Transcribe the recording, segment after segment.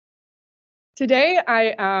Today,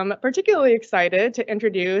 I am particularly excited to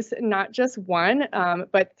introduce not just one,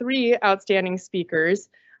 but three outstanding speakers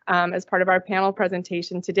as part of our panel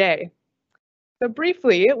presentation today. So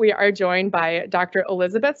briefly, we are joined by Dr.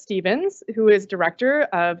 Elizabeth Stevens, who is Director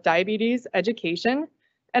of Diabetes Education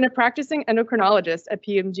and a practicing endocrinologist at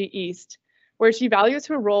PMG East, where she values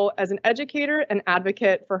her role as an educator and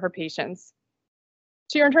advocate for her patients.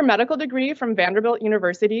 She earned her medical degree from Vanderbilt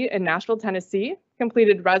University in Nashville, Tennessee,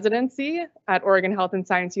 completed residency at Oregon Health and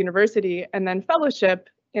Science University, and then fellowship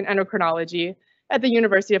in endocrinology at the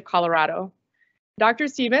University of Colorado. Dr.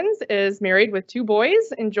 Stevens is married with 2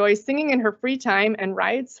 boys, enjoys singing in her free time, and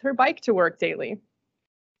rides her bike to work daily.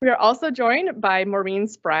 We are also joined by Maureen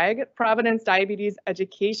Sprague, Providence Diabetes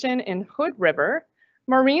Education in Hood River.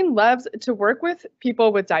 Maureen loves to work with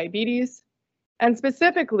people with diabetes, and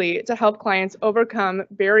specifically to help clients overcome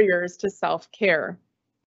barriers to self-care.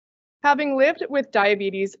 Having lived with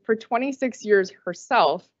diabetes for 26 years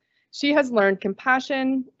herself, she has learned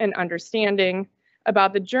compassion and understanding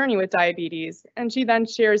about the journey with diabetes, and she then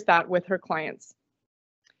shares that with her clients.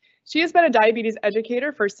 She has been a diabetes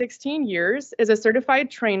educator for 16 years, is a certified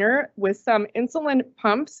trainer with some insulin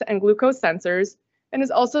pumps and glucose sensors, and is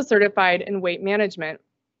also certified in weight management.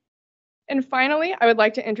 And finally, I would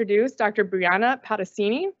like to introduce Dr. Brianna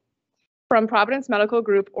Patacini from Providence Medical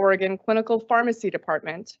Group Oregon Clinical Pharmacy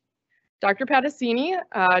Department. Dr. Patacini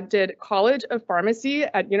did College of Pharmacy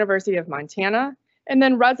at University of Montana and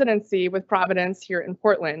then residency with Providence here in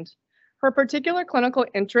Portland. Her particular clinical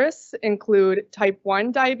interests include type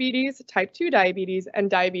 1 diabetes, type 2 diabetes, and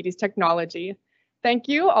diabetes technology. Thank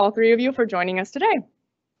you, all three of you, for joining us today.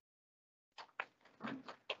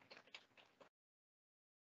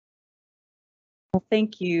 Well,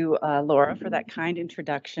 thank you, Laura, for that kind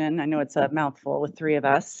introduction. I know it's a mouthful with 3 of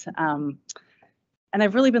us. And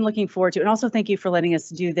I've really been looking forward to it. And also thank you for letting us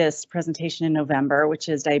do this presentation in November, which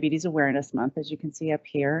is Diabetes Awareness Month, as you can see up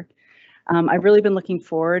here. I've really been looking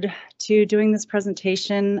forward to doing this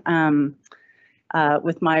presentation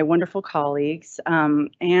with my wonderful colleagues.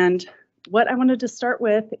 And what I wanted to start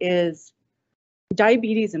with is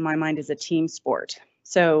diabetes, in my mind, is a team sport.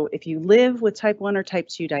 So if you live with type 1 or type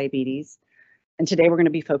 2 diabetes, and today we're going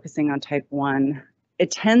to be focusing on type 1, it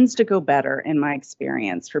tends to go better, in my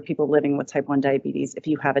experience, for people living with type 1 diabetes if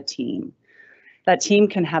you have a team. That team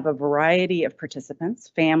can have a variety of participants,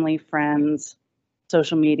 family, friends,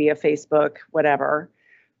 social media, Facebook, whatever,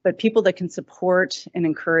 but people that can support and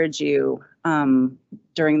encourage you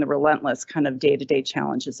during the relentless kind of day-to-day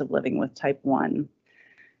challenges of living with type 1.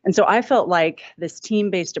 And so I felt like this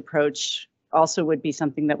team-based approach also would be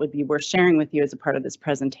something that would be worth sharing with you as a part of this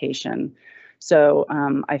presentation. So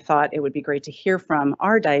I thought it would be great to hear from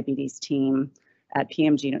our diabetes team at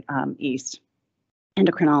PMG East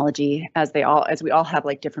Endocrinology, as we all have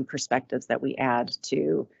like different perspectives that we add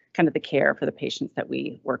to kind of the care for the patients that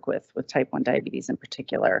we work with type 1 diabetes in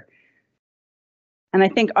particular. And I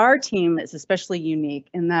think our team is especially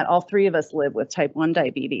unique in that all 3 of us live with type 1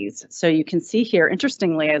 diabetes. So you can see here,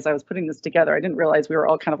 interestingly, as I was putting this together, I didn't realize we were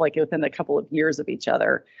all kind of like within a couple of years of each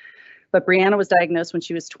other. But Brianna was diagnosed when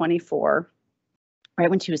she was 24. Right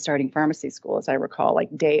when she was starting pharmacy school, as I recall,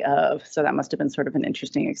 like day of. So that must have been sort of an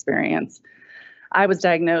interesting experience. I was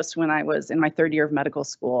diagnosed when I was in my 3rd year of medical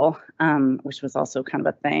school, which was also kind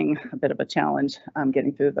of a thing, a bit of a challenge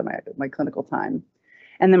getting through my clinical time.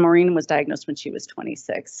 And then Maureen was diagnosed when she was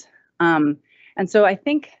 26. And so I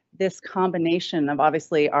think this combination of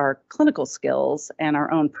obviously our clinical skills and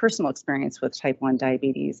our own personal experience with type 1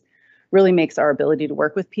 diabetes really makes our ability to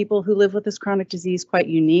work with people who live with this chronic disease quite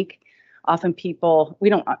unique. Often people,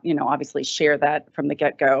 we don't, obviously share that from the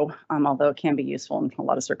get-go, although it can be useful in a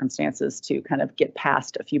lot of circumstances to kind of get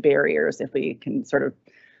past a few barriers if we can sort of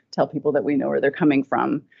tell people that we know where they're coming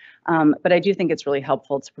from. But I do think it's really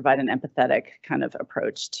helpful to provide an empathetic kind of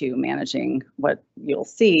approach to managing what you'll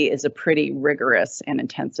see is a pretty rigorous and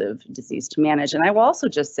intensive disease to manage. And I will also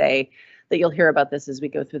just say that you'll hear about this as we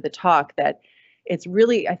go through the talk, that it's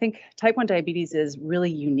really, I think type 1 diabetes is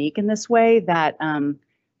really unique in this way that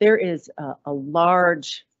there is a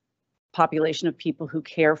large population of people who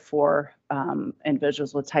care for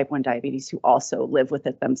individuals with type 1 diabetes who also live with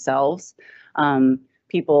it themselves.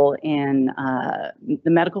 People in the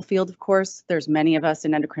medical field, of course, there's many of us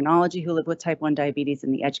in endocrinology who live with type 1 diabetes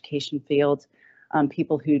in the education field,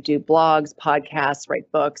 people who do blogs, podcasts,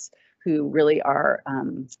 write books, who really are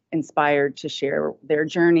inspired to share their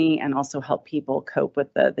journey and also help people cope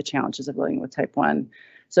with the challenges of living with type 1.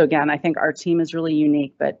 So again, I think our team is really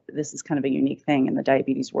unique, but this is kind of a unique thing in the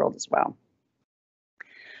diabetes world as well.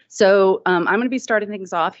 So I'm going to be starting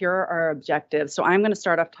things off. Here are our objectives. So I'm going to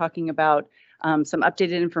start off talking about some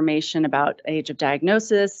updated information about age of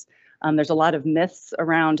diagnosis. There's a lot of myths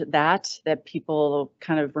around that people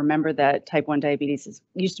kind of remember that type 1 diabetes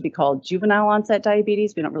used to be called juvenile onset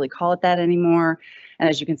diabetes. We don't really call it that anymore. And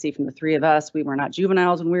as you can see from the three of us, we were not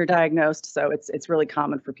juveniles when we were diagnosed. So it's really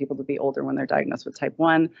common for people to be older when they're diagnosed with type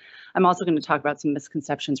 1. I'm also going to talk about some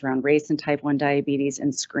misconceptions around race and type 1 diabetes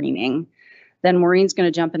and screening. Then Maureen's going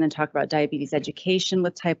to jump in and talk about diabetes education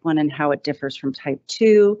with type 1 and how it differs from type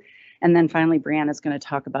 2. And then finally, Brianna's going to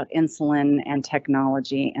talk about insulin and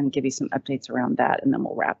technology and give you some updates around that, and then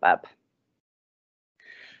we'll wrap up.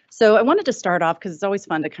 So I wanted to start off because it's always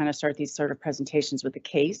fun to kind of start these sort of presentations with a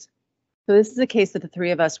case. So this is a case that the three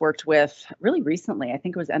of us worked with really recently. I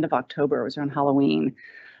think it was end of October. It was around Halloween.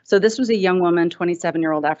 So this was a young woman,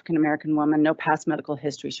 27-year-old African-American woman, no past medical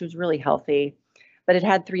history. She was really healthy, but it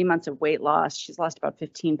had 3 months of weight loss. She's lost about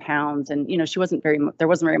 15 pounds, and there wasn't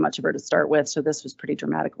very much of her to start with. So this was pretty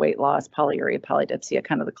dramatic weight loss, polyuria, polydipsia,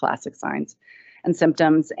 kind of the classic signs and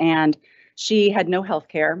symptoms. And she had no health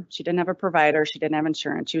care. She didn't have a provider. She didn't have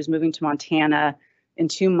insurance. She was moving to Montana in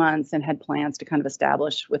 2 months and had plans to kind of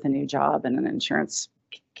establish with a new job and an insurance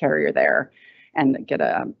carrier there and get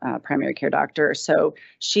a primary care doctor. So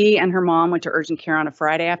she and her mom went to urgent care on a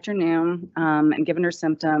Friday afternoon, and given her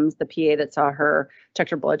symptoms, the PA that saw her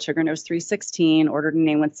checked her blood sugar and it was 316, ordered an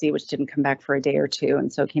A1C, which didn't come back for a day or two,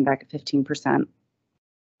 and so came back at 15%.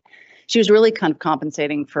 She was really kind of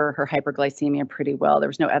compensating for her hyperglycemia pretty well. There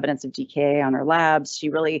was no evidence of DKA on her labs. She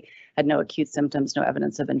really had no acute symptoms, no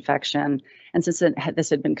evidence of infection. And since this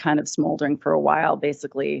had been kind of smoldering for a while,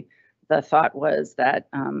 basically the thought was that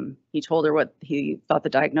he told her what he thought the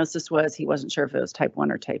diagnosis was. He wasn't sure if it was type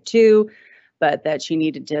 1 or type 2, but that she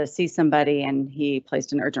needed to see somebody, and he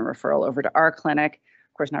placed an urgent referral over to our clinic.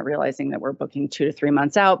 Of course, not realizing that we're booking 2 to 3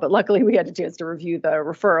 months out, but luckily we had a chance to review the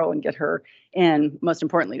referral and get her in, most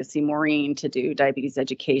importantly, to see Maureen to do diabetes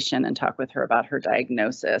education and talk with her about her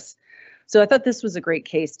diagnosis. So I thought this was a great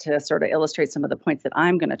case to sort of illustrate some of the points that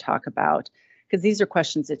I'm going to talk about, because these are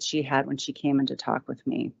questions that she had when she came in to talk with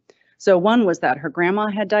me. So one was that her grandma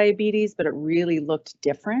had diabetes, but it really looked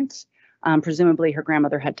different. Presumably her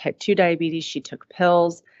grandmother had type 2 diabetes. She took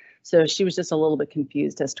pills. So she was just a little bit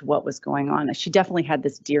confused as to what was going on. She definitely had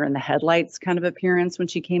this deer in the headlights kind of appearance when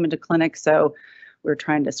she came into clinic. So we were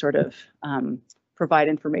trying to sort of provide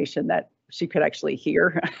information that she could actually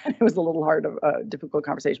hear. It was a little hard, a difficult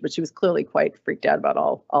conversation, but she was clearly quite freaked out about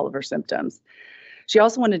all of her symptoms. She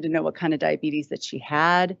also wanted to know what kind of diabetes that she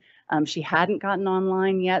had. She hadn't gotten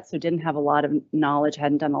online yet, so didn't have a lot of knowledge,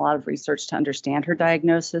 hadn't done a lot of research to understand her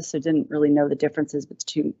diagnosis, so didn't really know the differences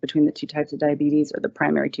between the two types of diabetes, or the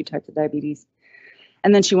primary 2 types of diabetes.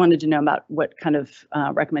 And then she wanted to know about what kind of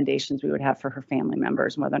recommendations we would have for her family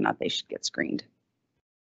members and whether or not they should get screened.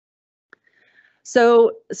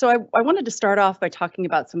 So I wanted to start off by talking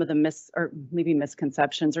about some of the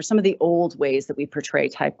misconceptions or some of the old ways that we portray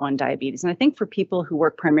type 1 diabetes. And I think for people who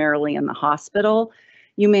work primarily in the hospital,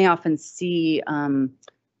 you may often see,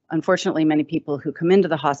 unfortunately, many people who come into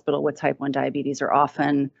the hospital with type 1 diabetes are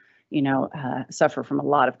often, suffer from a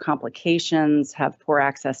lot of complications, have poor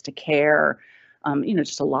access to care,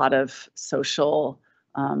 just a lot of social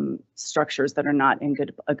structures that are not in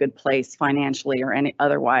a good place financially or any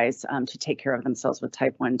otherwise to take care of themselves with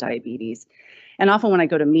type 1 diabetes. And often when I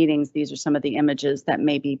go to meetings, these are some of the images that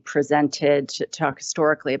may be presented to talk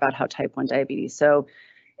historically about how type 1 diabetes. So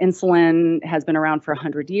insulin has been around for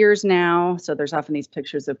 100 years now. So there's often these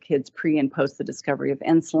pictures of kids pre and post the discovery of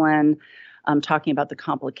insulin, talking about the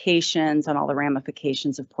complications and all the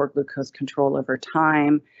ramifications of poor glucose control over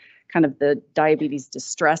time, kind of the diabetes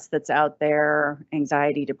distress that's out there,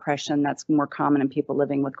 anxiety, depression that's more common in people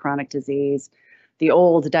living with chronic disease, the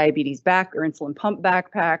old diabetes insulin pump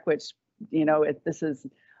backpack, which, this is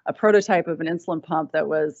a prototype of an insulin pump that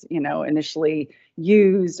was, initially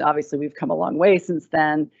used. Obviously, we've come a long way since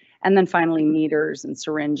then. And then finally, meters and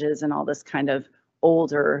syringes and all this kind of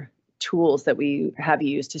older tools that we have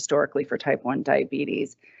used historically for type 1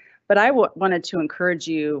 diabetes. But I wanted to encourage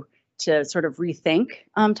you to sort of rethink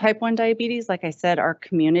type 1 diabetes. Like I said, our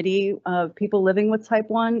community of people living with type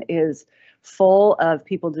 1 is full of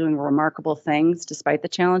people doing remarkable things despite the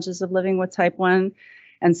challenges of living with type 1.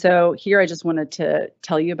 And so here I just wanted to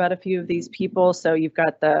tell you about a few of these people. So you've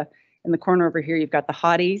got in the corner over here, you've got the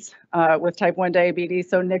hotties with type 1 diabetes.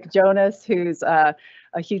 So Nick Jonas, who's a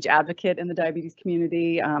huge advocate in the diabetes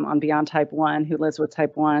community on Beyond Type 1, who lives with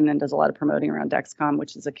type 1 and does a lot of promoting around Dexcom,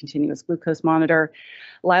 which is a continuous glucose monitor.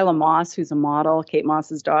 Lila Moss, who's a model, Kate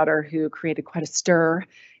Moss's daughter, who created quite a stir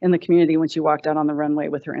in the community when she walked out on the runway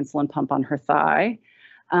with her insulin pump on her thigh.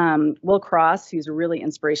 Will Cross, who's a really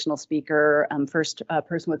inspirational speaker, first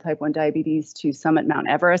person with type 1 diabetes to summit Mount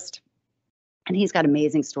Everest. And he's got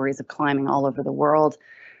amazing stories of climbing all over the world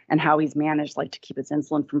and how he's managed to keep his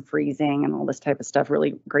insulin from freezing and all this type of stuff.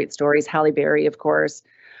 Really great stories. Halle Berry, of course.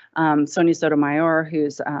 Sonia Sotomayor,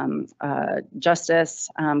 who's Justice.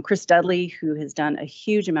 Chris Dudley, who has done a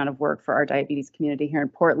huge amount of work for our diabetes community here in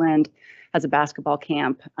Portland, has a basketball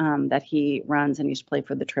camp that he runs, and he used to play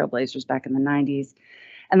for the Trailblazers back in the 90s.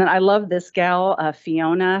 And then I love this gal,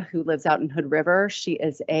 Fiona, who lives out in Hood River. She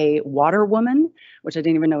is a water woman, which I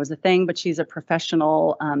didn't even know was a thing, but she's a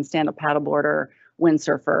professional stand-up paddleboarder,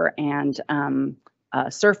 windsurfer, and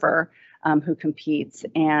surfer who competes.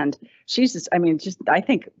 And she's just, I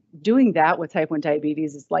think doing that with type 1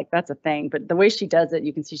 diabetes is that's a thing. But the way she does it,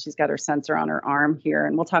 you can see she's got her sensor on her arm here.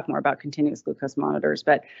 And we'll talk more about continuous glucose monitors,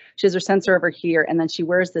 but she has her sensor over here. And then she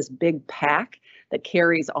wears this big pack that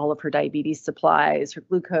carries all of her diabetes supplies, her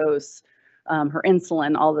glucose, her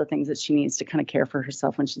insulin, all the things that she needs to kind of care for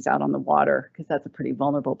herself when she's out on the water, because that's a pretty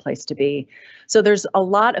vulnerable place to be. So there's a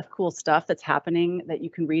lot of cool stuff that's happening that you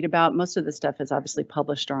can read about. Most of the stuff is obviously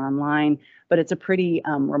published or online, but it's a pretty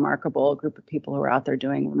remarkable group of people who are out there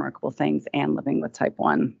doing remarkable things and living with type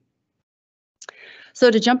 1. So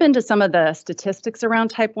to jump into some of the statistics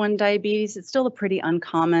around type 1 diabetes, it's still a pretty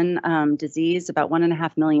uncommon disease. About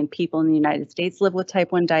 1.5 million people in the United States live with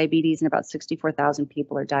type 1 diabetes, and about 64,000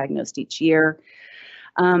 people are diagnosed each year.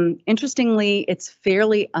 Interestingly, it's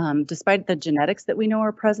fairly, despite the genetics that we know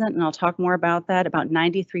are present, and I'll talk more about that, about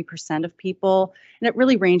 93% of people, and it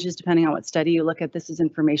really ranges depending on what study you look at. This is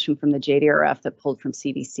information from the JDRF that pulled from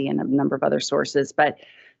CDC and a number of other sources, but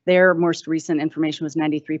their most recent information was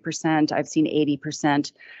 93%. I've seen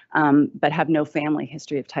 80%, but have no family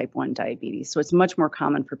history of type 1 diabetes. So it's much more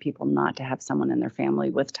common for people not to have someone in their family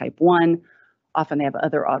with type 1. Often they have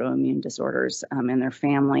other autoimmune disorders in their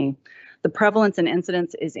family. The prevalence and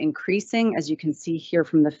incidence is increasing, as you can see here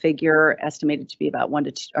from the figure, estimated to be about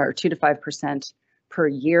 2 to 5% per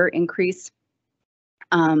year increase.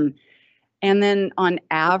 And then on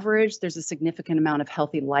average, there's a significant amount of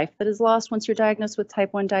healthy life that is lost once you're diagnosed with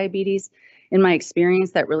type 1 diabetes. In my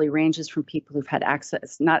experience, that really ranges from people who've had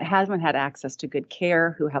haven't had access to good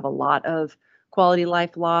care, who have a lot of quality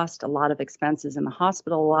life lost, a lot of expenses in the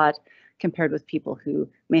hospital a lot, compared with people who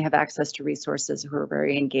may have access to resources, who are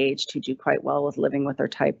very engaged, who do quite well with living with their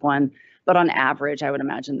type 1. But on average, I would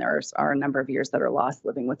imagine there are a number of years that are lost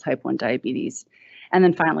living with type 1 diabetes. And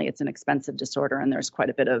then finally, it's an expensive disorder, and there's quite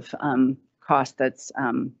a bit of cost that's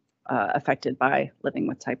affected by living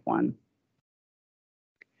with type 1.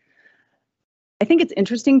 I think it's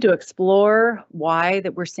interesting to explore why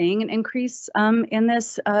that we're seeing an increase in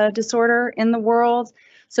this disorder in the world.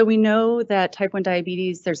 So we know that type 1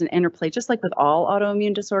 diabetes, there's an interplay, just like with all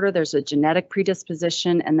autoimmune disorder, there's a genetic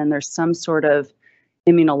predisposition, and then there's some sort of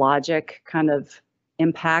immunologic kind of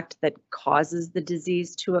impact that causes the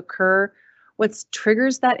disease to occur. What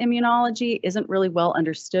triggers that immunology isn't really well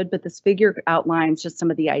understood, but this figure outlines just some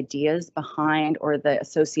of the ideas behind or the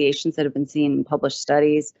associations that have been seen in published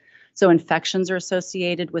studies. So infections are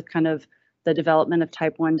associated with kind of the development of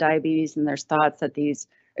type 1 diabetes, and there's thoughts that these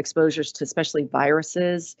exposures to especially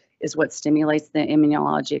viruses is what stimulates the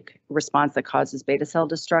immunologic response that causes beta cell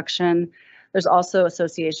destruction. There's also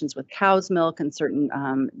associations with cow's milk and certain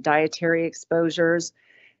dietary exposures.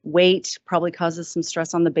 Weight probably causes some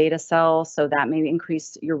stress on the beta cell, so that may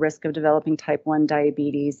increase your risk of developing type 1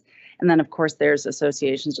 diabetes. And then, of course, there's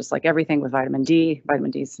associations, just like everything, with vitamin D. Vitamin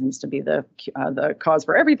D seems to be the cause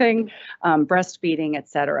for everything, breastfeeding, et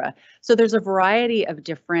cetera. So there's a variety of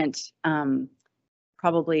different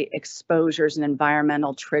probably exposures and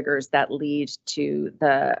environmental triggers that lead to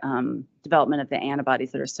the development of the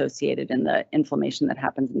antibodies that are associated in the inflammation that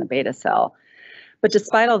happens in the beta cell. But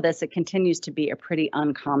despite all this, it continues to be a pretty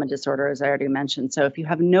uncommon disorder, as I already mentioned. So if you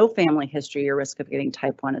have no family history, your risk of getting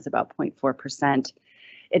type 1 is about 0.4%.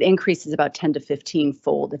 It increases about 10 to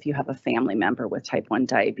 15-fold if you have a family member with type 1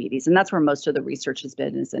 diabetes. And that's where most of the research has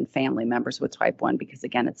been, is in family members with type 1, because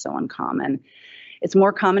again, it's so uncommon. It's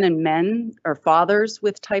more common in men or fathers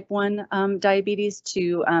with type 1 diabetes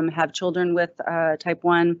to have children with type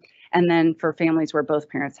 1. And then for families where both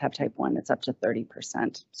parents have type 1, it's up to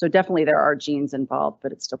 30%. So definitely there are genes involved,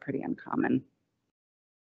 but it's still pretty uncommon.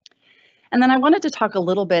 And then I wanted to talk a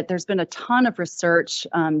little bit, there's been a ton of research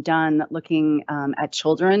done looking at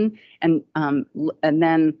children and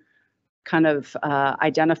then kind of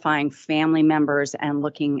identifying family members and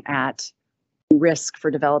looking at risk for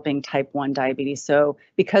developing type 1 diabetes. So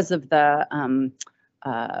because of the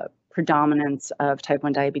predominance of type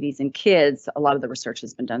 1 diabetes in kids, a lot of the research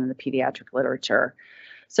has been done in the pediatric literature.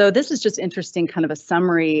 So this is just interesting, kind of a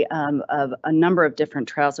summary of a number of different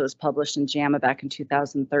trials that was published in JAMA back in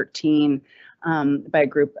 2013 by a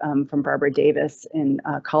group from Barbara Davis in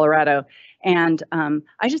Colorado. And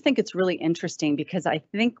I just think it's really interesting because I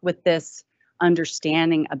think with this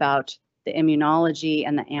understanding about the immunology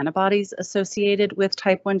and the antibodies associated with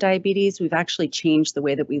type 1 diabetes, we've actually changed the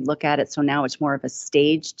way that we look at it. So now it's more of a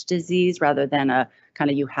staged disease rather than a kind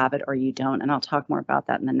of you have it or you don't. And I'll talk more about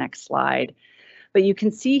that in the next slide. But you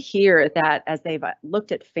can see here that as they've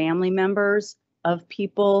looked at family members of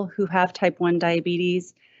people who have type 1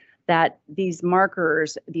 diabetes, that these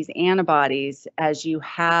markers, these antibodies, as you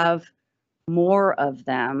have more of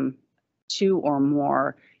them, 2 or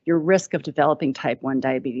more, your risk of developing type 1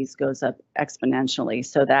 diabetes goes up exponentially.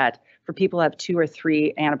 So that for people who have 2 or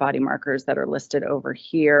 3 antibody markers that are listed over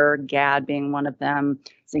here, GAD being one of them,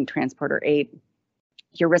 zinc transporter 8,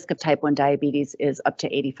 your risk of type 1 diabetes is up to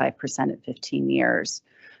 85% at 15 years.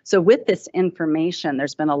 So with this information,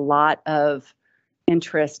 there's been a lot of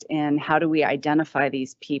interest in how do we identify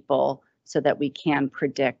these people so that we can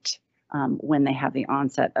predict when they have the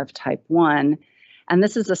onset of type 1. And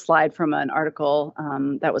this is a slide from an article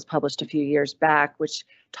that was published a few years back, which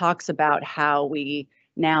talks about how we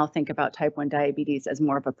now think about type 1 diabetes as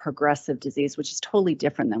more of a progressive disease, which is totally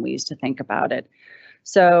different than we used to think about it.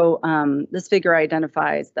 So this figure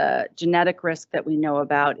identifies the genetic risk that we know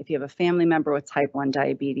about. If you have a family member with type 1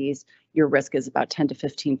 diabetes, your risk is about 10 to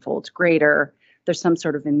 15 folds greater. There's some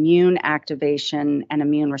sort of immune activation and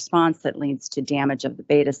immune response that leads to damage of the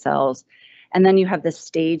beta cells. And then you have the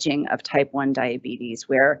staging of type 1 diabetes,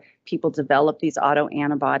 where people develop these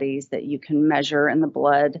autoantibodies that you can measure in the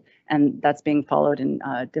blood, and that's being followed in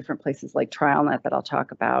different places like TrialNet that I'll talk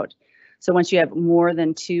about. So once you have more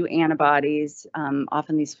than 2 antibodies,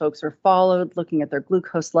 often these folks are followed looking at their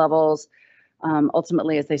glucose levels.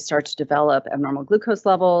 Ultimately, as they start to develop abnormal glucose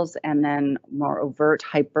levels and then more overt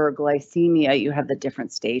hyperglycemia, you have the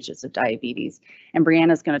different stages of diabetes. And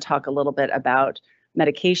Brianna's going to talk a little bit about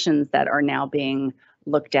medications that are now being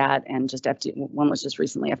looked at, and just one was just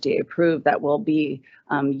recently FDA approved that will be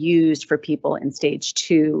used for people in stage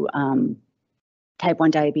 2 type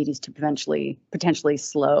 1 diabetes to potentially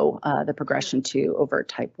slow the progression to overt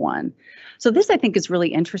type 1. So this, I think, is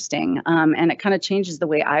really interesting, and it kind of changes the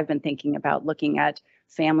way I've been thinking about looking at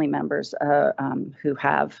family members who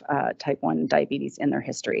have type 1 diabetes in their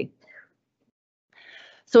history.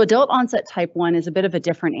 So adult onset type 1 is a bit of a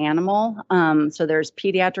different animal. So there's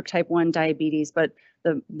pediatric type 1 diabetes, but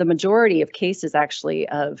the majority of cases actually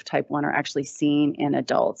of type 1 are actually seen in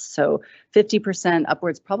adults. So 50%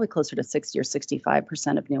 upwards, probably closer to 60 or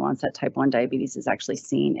 65% of new onset type 1 diabetes is actually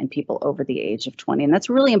seen in people over the age of 20. And that's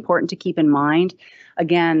really important to keep in mind.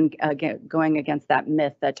 Again, going against that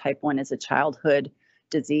myth that type 1 is a childhood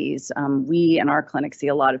disease. We in our clinic see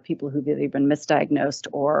a lot of people who've either been misdiagnosed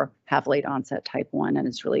or have late onset type 1, and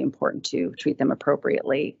it's really important to treat them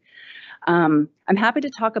appropriately. I'm happy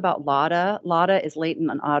to talk about LADA. LADA is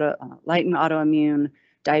latent autoimmune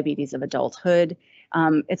diabetes of adulthood.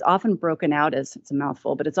 It's often broken out as, it's a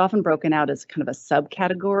mouthful, but it's often broken out as kind of a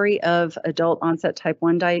subcategory of adult onset type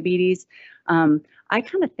 1 diabetes. I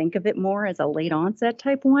kind of think of it more as a late onset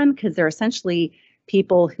type 1 because they're essentially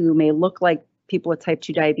people who may look like people with type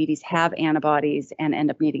 2 diabetes, have antibodies and end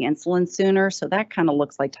up needing insulin sooner. So that kind of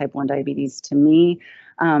looks like type 1 diabetes to me.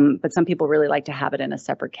 But some people really like to have it in a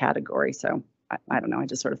separate category. So I don't know, I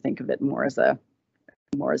just sort of think of it more as a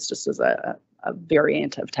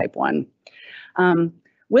variant of type 1.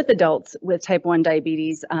 With adults with type 1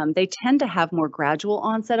 diabetes, they tend to have more gradual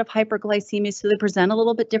onset of hyperglycemia, so they present a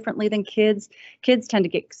little bit differently than kids. Kids tend to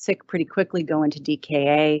get sick pretty quickly, go into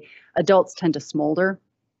DKA. Adults tend to smolder.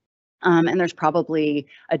 And there's probably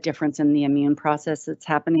a difference in the immune process that's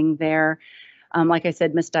happening there. Like I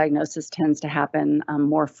said, misdiagnosis tends to happen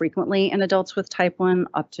more frequently in adults with type 1.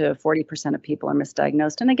 Up to 40% of people are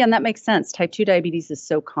misdiagnosed. And again, that makes sense. Type 2 diabetes is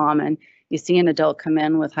so common. You see an adult come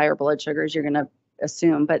in with higher blood sugars, you're going to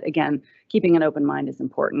assume. But again, keeping an open mind is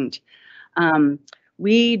important.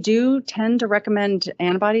 We do tend to recommend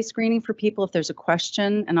antibody screening for people if there's a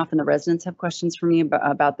question, and often the residents have questions for me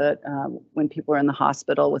about when people are in the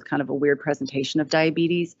hospital with kind of a weird presentation of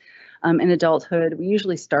diabetes. In adulthood, we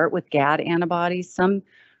usually start with GAD antibodies. Some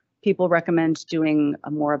people recommend doing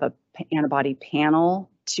more of a antibody panel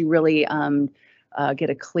to really get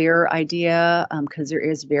a clear idea because there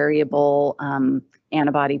is variable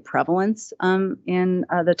antibody prevalence in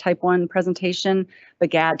the type 1 presentation, but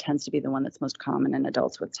GAD tends to be the one that's most common in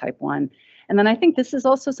adults with type 1. And then I think this is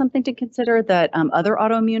also something to consider, that other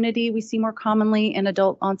autoimmunity we see more commonly in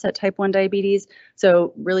adult onset type 1 diabetes.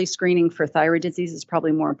 So really screening for thyroid disease is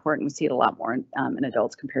probably more important. We see it a lot more in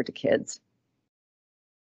adults compared to kids.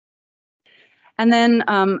 And then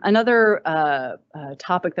another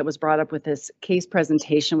topic that was brought up with this case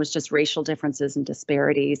presentation was just racial differences and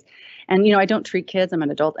disparities. And, I don't treat kids, I'm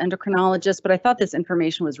an adult endocrinologist, but I thought this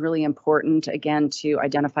information was really important, again, to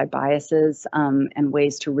identify biases and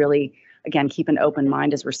ways to really, again, keep an open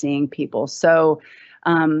mind as we're seeing people. So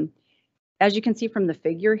as you can see from the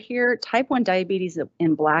figure here, type 1 diabetes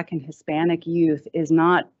in Black and Hispanic youth is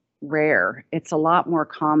not rare. It's a lot more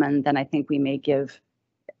common than I think we may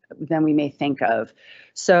think of.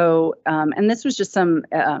 So, and this was just some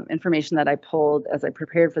information that I pulled as I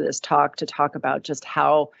prepared for this talk to talk about just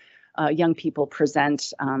how young people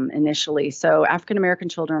present initially. So African American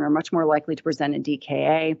children are much more likely to present in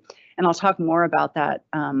DKA. And I'll talk more about that,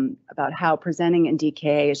 about how presenting in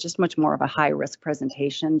DKA is just much more of a high risk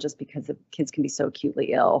presentation just because the kids can be so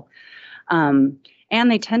acutely ill. And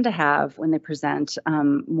they tend to have, when they present,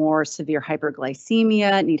 more severe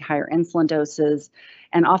hyperglycemia, need higher insulin doses,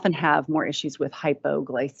 and often have more issues with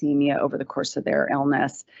hypoglycemia over the course of their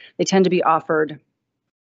illness. They tend to be offered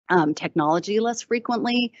technology less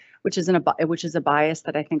frequently, which is a bias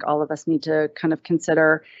that I think all of us need to kind of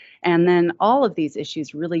consider. And then all of these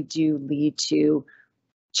issues really do lead to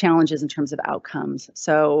challenges in terms of outcomes.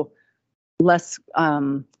 So less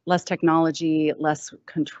technology, less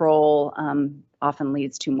control often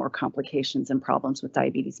leads to more complications and problems with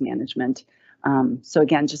diabetes management. So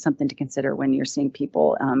again, just something to consider when you're seeing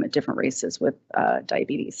people at different races with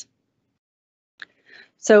diabetes.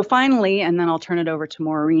 So finally, and then I'll turn it over to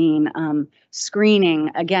Maureen,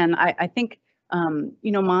 screening. Again, I think,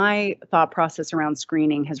 my thought process around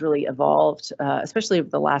screening has really evolved, especially over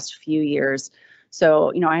the last few years.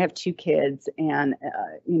 So, I have 2 kids, and,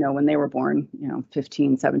 when they were born,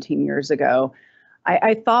 15, 17 years ago,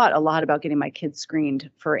 I thought a lot about getting my kids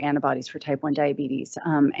screened for antibodies for type 1 diabetes.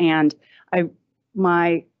 And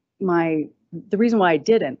the reason why I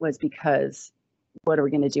didn't was because what are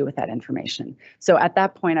we going to do with that information? So at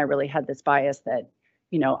that point, I really had this bias that,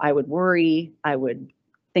 I would worry, I would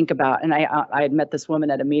think about, and I had met this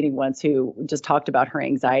woman at a meeting once who just talked about her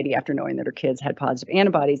anxiety after knowing that her kids had positive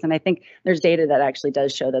antibodies. And I think there's data that actually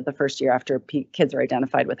does show that the first year after kids are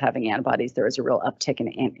identified with having antibodies, there is a real uptick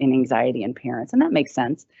in anxiety in parents, and that makes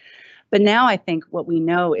sense. But now I think what we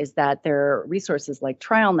know is that there are resources like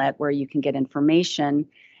TrialNet where you can get information.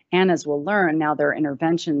 And as we'll learn, now there are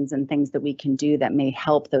interventions and things that we can do that may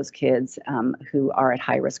help those kids who are at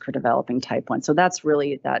high risk for developing type 1. So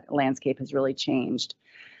that landscape has really changed.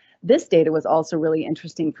 This data was also really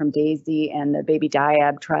interesting from DAISY and the baby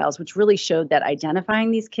DIAB trials, which really showed that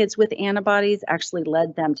identifying these kids with antibodies actually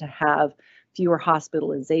led them to have fewer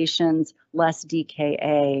hospitalizations, less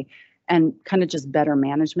DKA, and kind of just better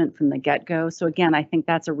management from the get-go. So again, I think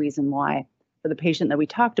that's a reason why for the patient that we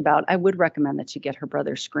talked about, I would recommend that she get her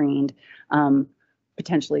brother screened,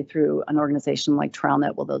 potentially through an organization like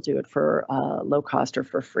TrialNet, where they'll do it for low cost or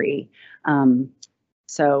for free.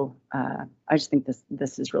 So I just think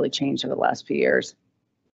this has really changed over the last few years.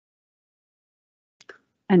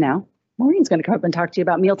 And now Maureen's going to come up and talk to you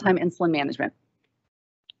about mealtime insulin management.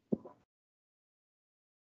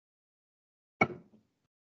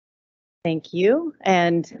 Thank you.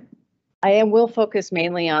 And I will focus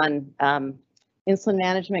mainly on insulin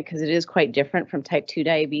management because it is quite different from type 2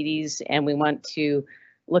 diabetes, and we want to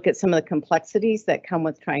look at some of the complexities that come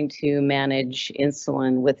with trying to manage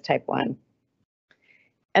insulin with type 1.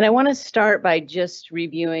 And I want to start by just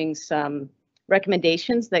reviewing some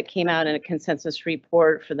recommendations that came out in a consensus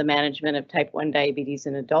report for the management of type 1 diabetes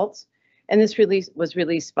in adults. And this was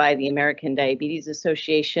released by the American Diabetes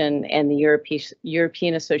Association and the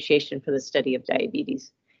European Association for the Study of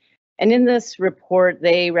Diabetes. And in this report,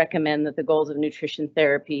 they recommend that the goals of nutrition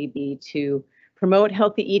therapy be to promote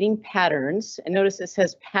healthy eating patterns. And notice it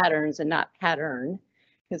says patterns and not pattern,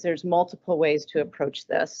 because there's multiple ways to approach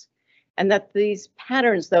this. And that these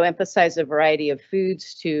patterns, though, emphasize a variety of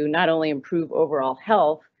foods to not only improve overall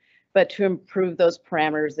health, but to improve those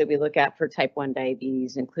parameters that we look at for type 1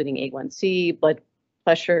 diabetes, including A1C, blood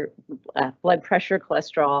pressure,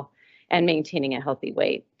 cholesterol, and maintaining a healthy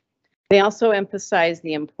weight. They also emphasize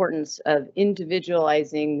the importance of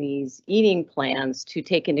individualizing these eating plans to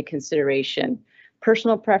take into consideration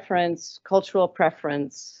personal preference, cultural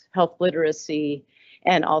preference, health literacy,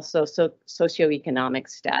 and also socioeconomic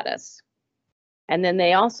status. And then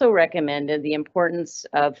they also recommended the importance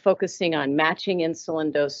of focusing on matching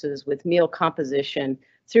insulin doses with meal composition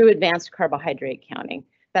through advanced carbohydrate counting.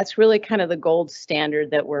 that's really kind of the gold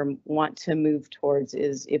standard that we want to move towards,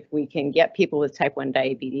 is if we can get people with type 1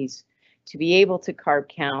 diabetes to be able to carb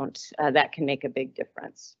count, that can make a big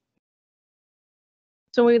difference.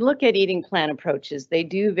 So when we look at eating plan approaches, they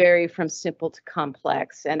do vary from simple to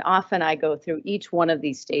complex. And often I go through each one of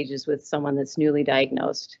these stages with someone that's newly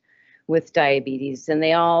diagnosed with diabetes, and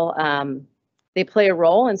they all they play a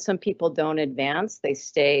role, and some people don't advance. They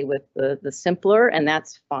stay with the simpler, and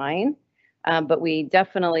that's fine. But we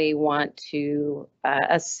definitely want to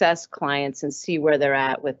assess clients and see where they're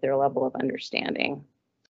at with their level of understanding.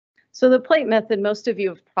 So the plate method, most of you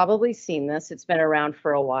have probably seen this. It's been around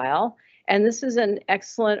for a while. And this is an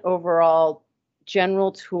excellent overall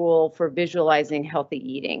general tool for visualizing healthy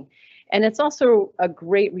eating. And it's also a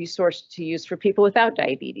great resource to use for people without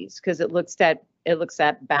diabetes, because it looks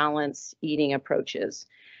at balanced eating approaches.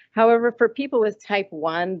 However, for people with type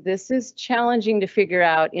 1, this is challenging to figure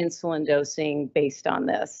out insulin dosing based on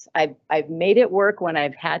this. I've made it work when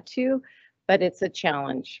I've had to, but it's a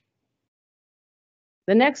challenge.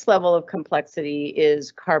 The next level of complexity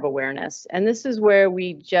is carb awareness, and this is where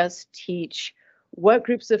we just teach what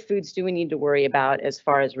groups of foods do we need to worry about as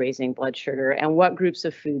far as raising blood sugar, and what groups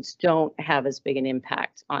of foods don't have as big an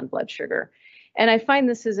impact on blood sugar. And I find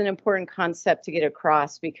this is an important concept to get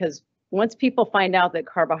across, because once people find out that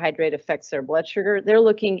carbohydrate affects their blood sugar, they're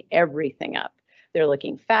looking everything up. They're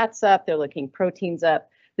looking fats up, they're looking proteins up.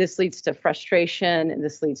 This leads to frustration, and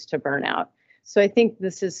this leads to burnout. So I think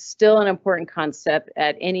this is still an important concept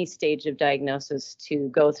at any stage of diagnosis, to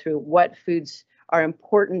go through what foods are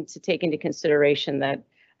important to take into consideration that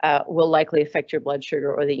will likely affect your blood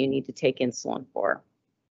sugar, or that you need to take insulin for.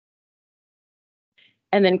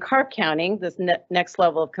 And then carb counting, this next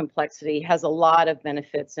level of complexity, has a lot of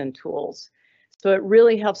benefits and tools. So it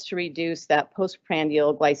really helps to reduce that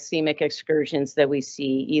postprandial glycemic excursions that we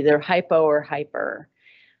see, either hypo or hyper.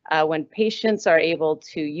 When patients are able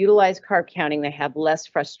to utilize carb counting, they have less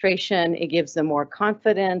frustration. It gives them more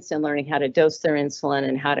confidence in learning how to dose their insulin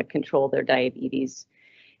and how to control their diabetes.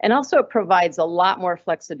 And also it provides a lot more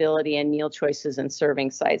flexibility in meal choices and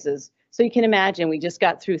serving sizes. So you can imagine, we just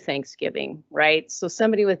got through Thanksgiving, right? So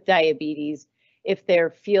somebody with diabetes, if they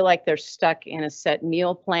feel like they're stuck in a set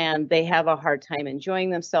meal plan, they have a hard time enjoying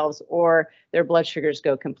themselves, or their blood sugars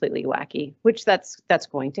go completely wacky, which that's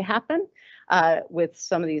going to happen with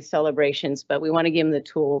some of these celebrations, but we want to give them the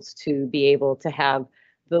tools to be able to have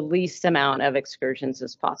the least amount of excursions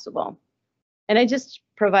as possible. And I just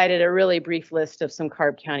provided a really brief list of some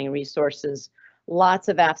carb counting resources. Lots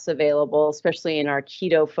of apps available, especially in our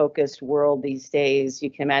keto-focused world these days. You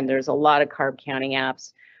can imagine there's a lot of carb counting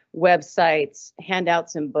apps, websites,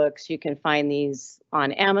 handouts, and books. You can find these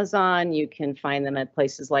on Amazon. You can find them at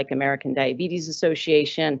places like American Diabetes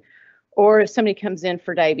Association. Or if somebody comes in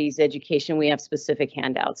for diabetes education, we have specific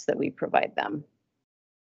handouts that we provide them.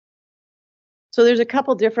 So there's a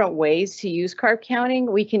couple different ways to use carb counting.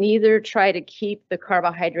 We can either try to keep the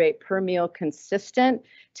carbohydrate per meal consistent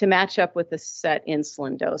to match up with the set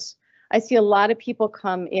insulin dose. I see a lot of people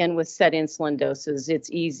come in with set insulin doses. It's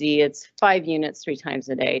easy. It's 5 units 3 times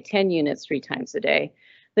a day, 10 units 3 times a day.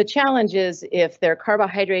 The challenge is if their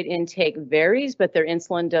carbohydrate intake varies, but their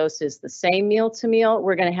insulin dose is the same meal to meal,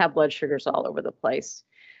 we're going to have blood sugars all over the place.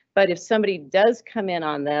 But if somebody does come in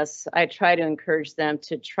on this, I try to encourage them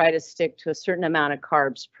to try to stick to a certain amount of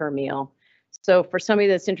carbs per meal. So for somebody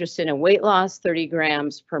that's interested in weight loss, 30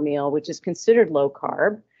 grams per meal, which is considered low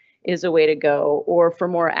carb, is a way to go. Or for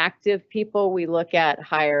more active people, we look at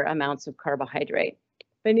higher amounts of carbohydrate.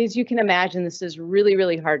 But as you can imagine, this is really,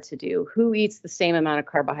 really hard to do. Who eats the same amount of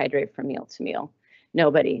carbohydrate from meal to meal?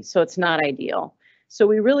 Nobody. So it's not ideal. So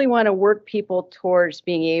we really want to work people towards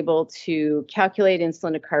being able to calculate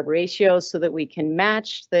insulin to carb ratios so that we can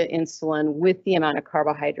match the insulin with the amount of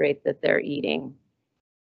carbohydrate that they're eating.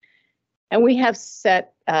 And we have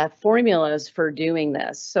set formulas for doing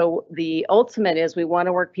this. So the ultimate is we want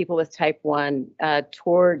to work people with type 1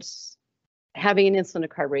 towards having an insulin to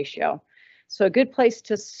carb ratio. So a good place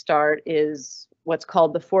to start is what's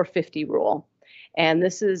called the 450 rule. And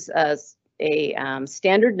this is a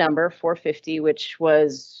standard number, 450, which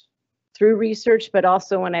was through research, but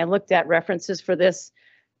also when I looked at references for this,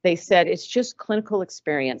 they said it's just clinical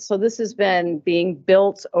experience. So this has been being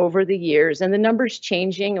built over the years, and the number's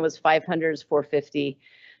changing. It was 500 is 450.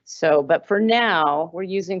 So, but for now, we're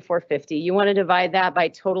using 450. You want to divide that by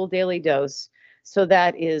total daily dose. So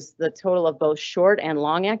that is the total of both short and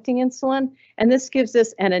long-acting insulin. And this gives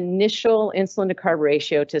us an initial insulin to carb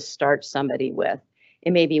ratio to start somebody with.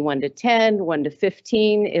 It may be 1 to 10, 1 to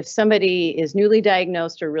 15. If somebody is newly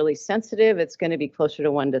diagnosed or really sensitive, it's going to be closer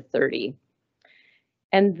to 1 to 30.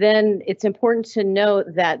 And then it's important to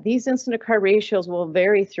note that these insulin to carb ratios will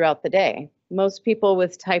vary throughout the day. Most people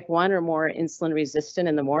with type 1 are more insulin resistant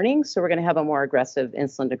in the morning, so we're going to have a more aggressive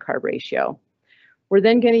insulin to carb ratio. We're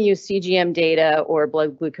then going to use CGM data or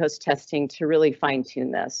blood glucose testing to really fine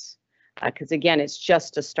tune this, because again, it's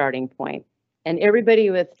just a starting point. And everybody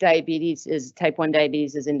with diabetes type 1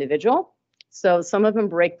 diabetes is individual. So some of them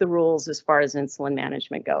break the rules as far as insulin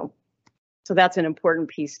management go. So that's an important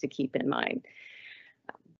piece to keep in mind.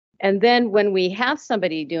 And then when we have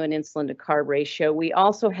somebody do an insulin to carb ratio, we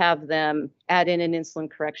also have them add in an insulin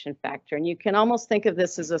correction factor. And you can almost think of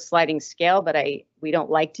this as a sliding scale, but we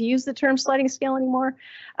don't like to use the term sliding scale anymore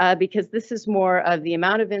because this is more of the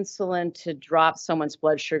amount of insulin to drop someone's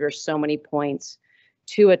blood sugar so many points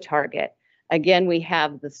to a target. Again, we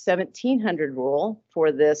have the 1700 rule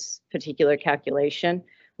for this particular calculation.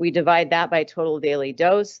 We divide that by total daily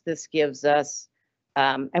dose. This gives us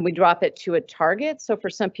and we drop it to a target. So for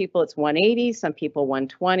some people, it's 180, some people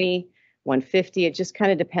 120, 150. It just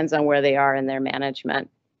kind of depends on where they are in their management.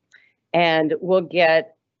 And we'll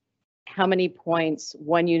get how many points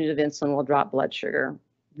 1 unit of insulin will drop blood sugar.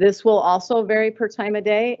 This will also vary per time of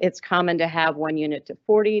day. It's common to have 1 unit to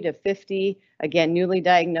 40 to 50. Again, newly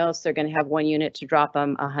diagnosed, they're going to have 1 unit to drop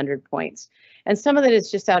them 100 points. And some of it is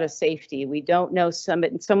just out of safety. We don't know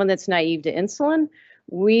someone that's naive to insulin.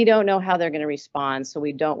 We don't know how they're going to respond, so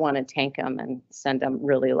we don't want to tank them and send them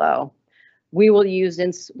really low. We will use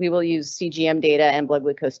CGM data and blood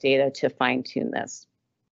glucose data to fine tune this.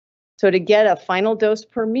 So to get a final dose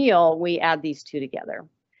per meal, we add these two together.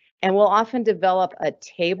 And we'll often develop a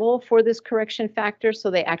table for this correction factor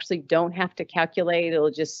so they actually don't have to calculate.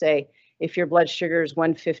 It'll just say if your blood sugar is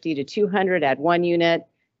 150 to 200, add 1 unit,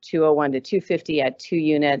 201 to 250, add 2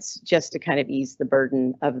 units, just to kind of ease the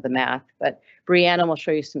burden of the math. But Brianna will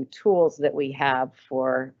show you some tools that we have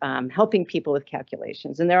for helping people with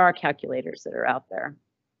calculations. And there are calculators that are out there.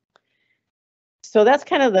 So that's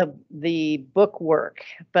kind of the book work,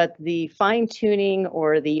 but the fine tuning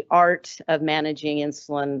or the art of managing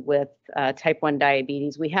insulin with type 1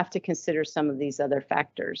 diabetes, we have to consider some of these other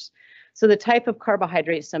factors. So the type of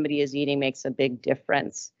carbohydrate somebody is eating makes a big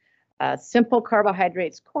difference. Simple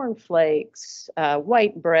carbohydrates, cornflakes,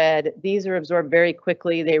 white bread, these are absorbed very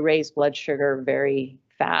quickly. They raise blood sugar very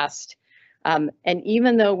fast. And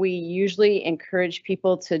even though we usually encourage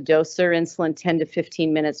people to dose their insulin 10 to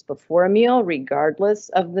 15 minutes before a meal, regardless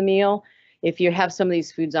of the meal, if you have some of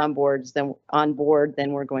these foods on board, then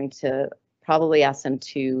we're going to probably ask them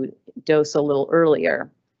to dose a little earlier.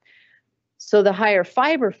 So the higher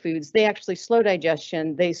fiber foods, they actually slow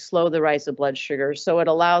digestion, they slow the rise of blood sugar. So it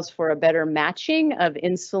allows for a better matching of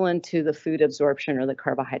insulin to the food absorption or the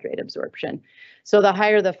carbohydrate absorption. So the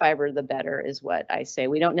higher the fiber, the better is what I say.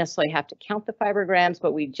 We don't necessarily have to count the fiber grams,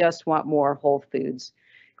 but we just want more whole foods.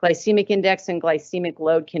 Glycemic index and glycemic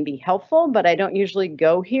load can be helpful, but I don't usually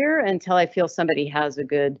go here until I feel somebody has a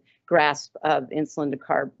good grasp of insulin to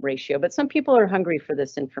carb ratio. But some people are hungry for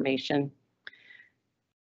this information.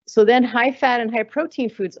 So then high fat and high protein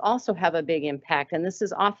foods also have a big impact, and this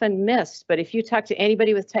is often missed. But if you talk to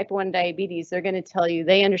anybody with type 1 diabetes, they're going to tell you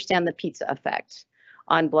they understand the pizza effect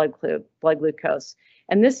on blood glucose.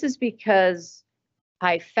 And this is because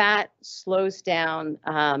high fat slows down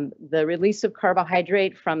the release of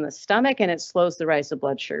carbohydrate from the stomach, and it slows the rise of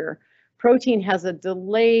blood sugar. Protein has a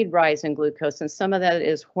delayed rise in glucose, and some of that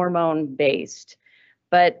is hormone based.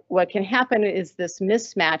 But what can happen is this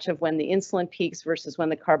mismatch of when the insulin peaks versus when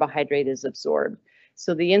the carbohydrate is absorbed.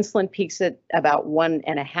 So the insulin peaks at about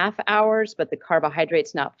 1.5 hours, but the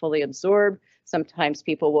carbohydrate's not fully absorbed. Sometimes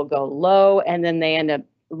people will go low and then they end up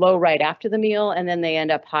low right after the meal, and then they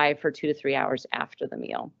end up high for 2 to 3 hours after the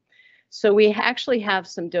meal. So we actually have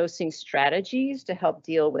some dosing strategies to help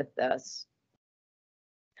deal with this.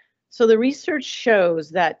 So the research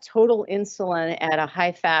shows that total insulin at a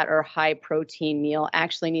high fat or high protein meal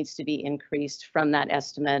actually needs to be increased from that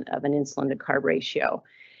estimate of an insulin to carb ratio.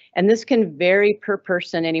 And this can vary per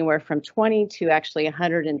person anywhere from 20 to actually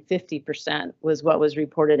 150% was what was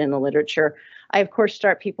reported in the literature. I, of course,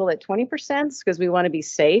 start people at 20% because we want to be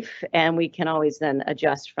safe, and we can always then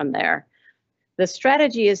adjust from there. The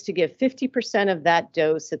strategy is to give 50% of that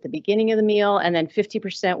dose at the beginning of the meal and then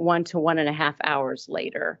 50% 1 to 1.5 hours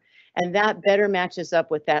later. And that better matches up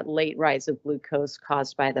with that late rise of glucose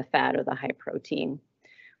caused by the fat or the high protein.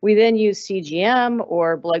 We then use CGM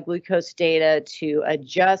or blood glucose data to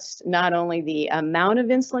adjust not only the amount of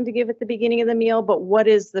insulin to give at the beginning of the meal, but what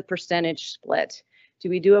is the percentage split? Do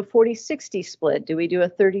we do a 40-60 split? Do we do a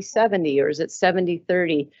 30-70, or is it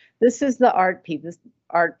 70-30? This is the art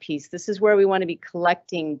piece. This is where we want to be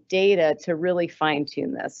collecting data to really fine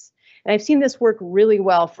tune this. And I've seen this work really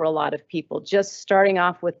well for a lot of people, just starting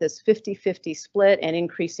off with this 50-50 split and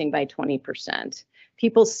increasing by 20%.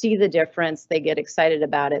 People see the difference, they get excited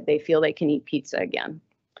about it, they feel they can eat pizza again.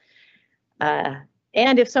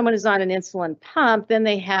 And if someone is on an insulin pump, then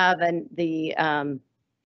they have the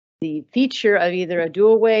feature of either a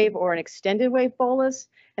dual wave or an extended wave bolus.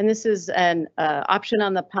 And this is an option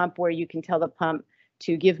on the pump where you can tell the pump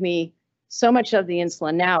to give me so much of the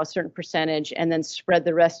insulin now, a certain percentage, and then spread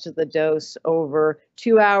the rest of the dose over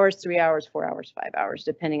 2 hours, 3 hours, 4 hours, 5 hours,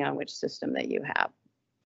 depending on which system that you have.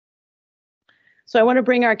 So I want to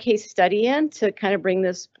bring our case study in to kind of bring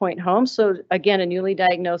this point home. So again, a newly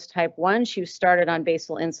diagnosed type 1, she started on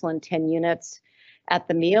basal insulin 10 units at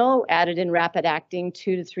the meal, added in rapid acting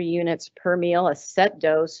 2 to 3 units per meal, a set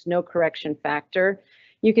dose, no correction factor.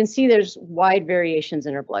 You can see there's wide variations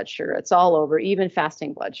in her blood sugar. It's all over, even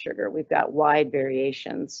fasting blood sugar. We've got wide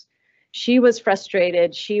variations. She was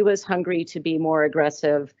frustrated. She was hungry to be more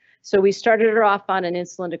aggressive. So we started her off on an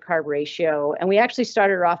insulin to carb ratio, and we actually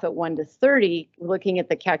started her off at 1 to 30, looking at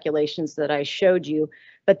the calculations that I showed you,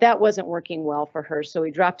 but that wasn't working well for her. So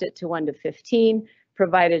we dropped it to 1 to 15,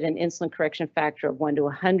 provided an insulin correction factor of 1 to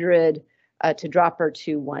 100 to drop her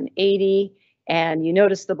to 180. And you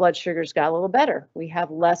notice the blood sugars got a little better. We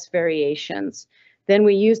have less variations. Then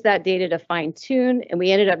we used that data to fine tune, and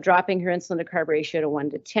we ended up dropping her insulin to carb ratio to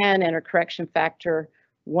 1 to 10 and her correction factor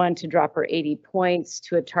 1 to drop her 80 points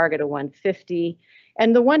to a target of 150.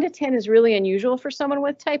 And the 1 to 10 is really unusual for someone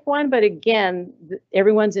with type 1, but again,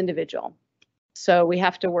 everyone's individual. So we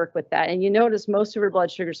have to work with that. And you notice most of her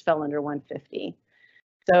blood sugars fell under 150.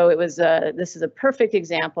 So it was this is a perfect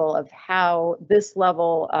example of how this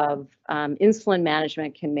level of insulin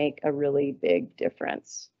management can make a really big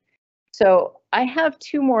difference. So I have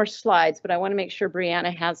 2 more slides, but I want to make sure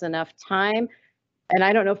Brianna has enough time. And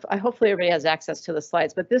I don't know if hopefully everybody has access to the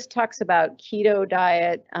slides, but this talks about keto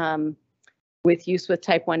diet with use with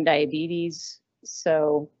type 1 diabetes.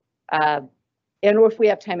 So, and if we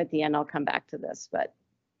have time at the end, I'll come back to this, but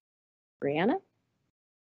Brianna?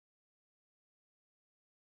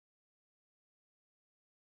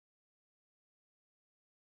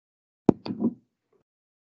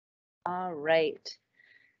 All right.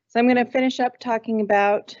 So I'm going to finish up talking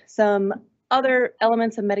about some other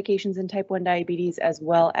elements of medications in type 1 diabetes as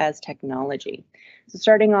well as technology. So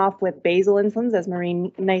starting off with basal insulins, as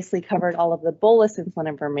Maureen nicely covered all of the bolus insulin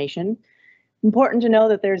information. Important to know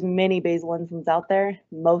that there's many basal insulins out there.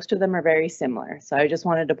 Most of them are very similar. So I just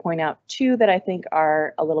wanted to point out 2 that I think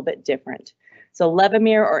are a little bit different. So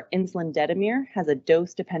Levemir or insulin detamir has a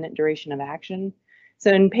dose-dependent duration of action.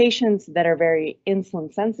 So in patients that are very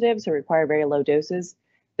insulin sensitive, so require very low doses,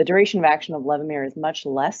 the duration of action of Levemir is much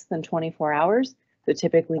less than 24 hours, so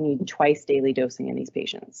typically need twice daily dosing in these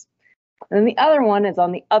patients. And then the other one is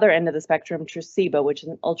on the other end of the spectrum, Tresiba, which is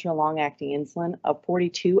an ultra long-acting insulin, a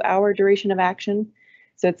 42-hour duration of action.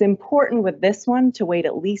 So it's important with this one to wait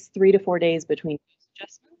at least 3 to 4 days between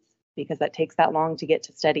adjustments, because that takes that long to get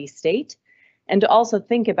to steady state. And to also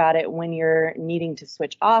think about it when you're needing to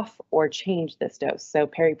switch off or change this dose. So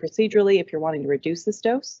peri-procedurally, if you're wanting to reduce this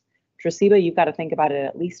dose, Tresiba, you've got to think about it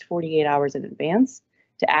at least 48 hours in advance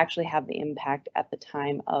to actually have the impact at the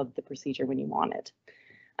time of the procedure when you want it.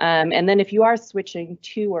 And then if you are switching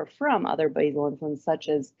to or from other basal insulins, such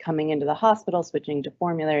as coming into the hospital, switching to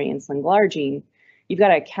formulary insulin glargine, you've got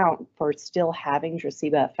to account for still having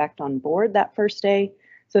Tresiba effect on board that first day.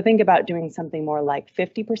 So think about doing something more like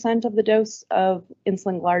 50% of the dose of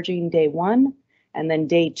insulin glargine day 1, and then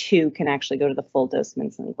day 2 can actually go to the full dose of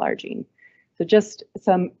insulin glargine. So just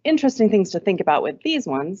some interesting things to think about with these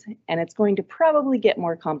ones, and it's going to probably get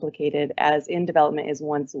more complicated as in development is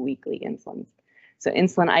once weekly insulins. So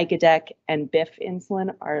insulin icodec and BIF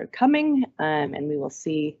insulin are coming, and we will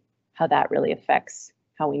see how that really affects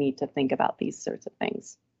how we need to think about these sorts of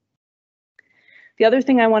things. The other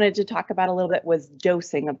thing I wanted to talk about a little bit was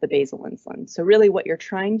dosing of the basal insulin. So really what you're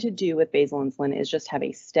trying to do with basal insulin is just have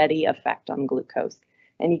a steady effect on glucose.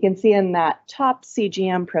 And you can see in that top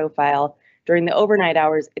CGM profile, during the overnight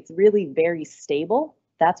hours, it's really very stable.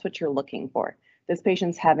 That's what you're looking for. This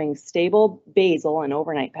patient's having stable basal and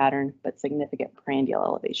overnight pattern, but significant prandial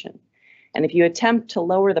elevation. And if you attempt to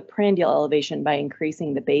lower the prandial elevation by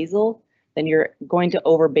increasing the basal, then you're going to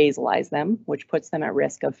over-basalize them, which puts them at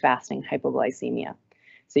risk of fasting hypoglycemia.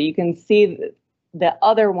 So you can see the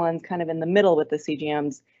other ones kind of in the middle with the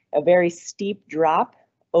CGMs, a very steep drop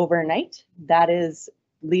overnight. That is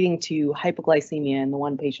leading to hypoglycemia in the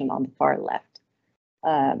one patient on the far left.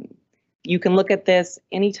 You can look at this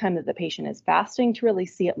anytime that the patient is fasting to really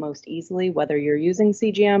see it most easily, whether you're using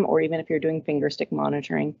CGM or even if you're doing finger stick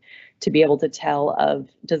monitoring, to be able to tell of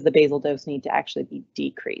does the basal dose need to actually be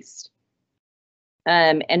decreased.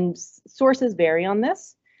 And sources vary on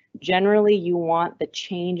this. Generally, you want the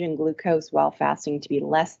change in glucose while fasting to be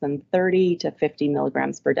less than 30 to 50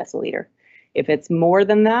 milligrams per deciliter. If it's more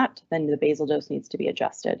than that, then the basal dose needs to be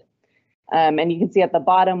adjusted. And you can see at the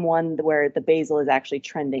bottom one where the basal is actually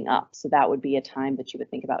trending up. So that would be a time that you would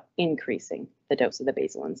think about increasing the dose of the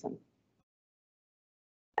basal insulin.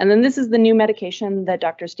 And then this is the new medication that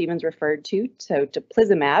Dr. Stevens referred to. So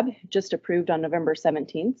teplizumab, just approved on November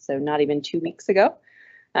 17th, so not even 2 weeks ago.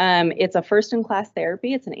 It's a first-in-class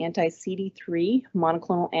therapy. It's an anti-CD3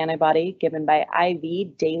 monoclonal antibody given by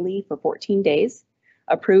IV daily for 14 days.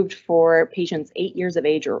 Approved for patients 8 years of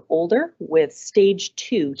age or older with stage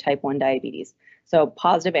 2 type 1 diabetes. So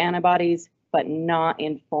positive antibodies, but not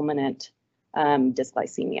in fulminant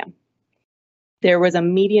dysglycemia. There was a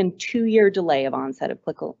median 2-year delay of onset of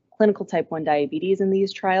clinical type 1 diabetes in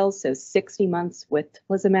these trials, so 60 months with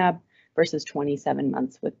teplizumab versus 27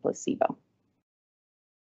 months with placebo.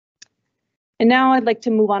 And now I'd like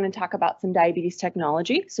to move on and talk about some diabetes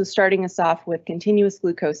technology. So starting us off with continuous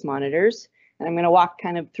glucose monitors. And I'm going to walk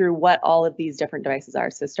kind of through what all of these different devices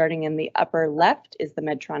are. So starting in the upper left is the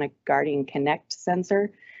Medtronic Guardian Connect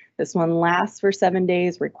sensor. This one lasts for 7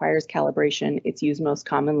 days, requires calibration. It's used most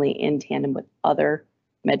commonly in tandem with other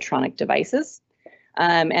Medtronic devices.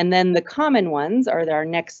 And then the common ones are our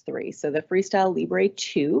next three. So the Freestyle Libre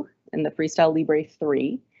 2 and the Freestyle Libre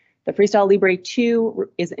 3. The Freestyle Libre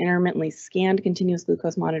 2 is intermittently scanned continuous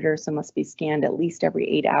glucose monitor, so must be scanned at least every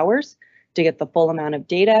 8 hours to get the full amount of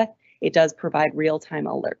data. It does provide real-time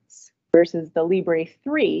alerts versus the Libre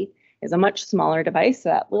 3 is a much smaller device. So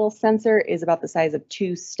that little sensor is about the size of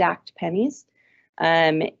 2 stacked pennies,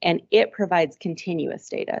 and it provides continuous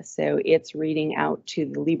data. So it's reading out to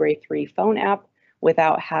the Libre 3 phone app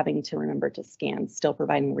without having to remember to scan, still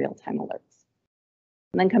providing real-time alerts.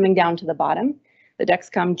 And then coming down to the bottom, the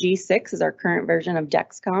Dexcom G6 is our current version of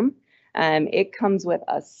Dexcom. It comes with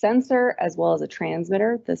a sensor as well as a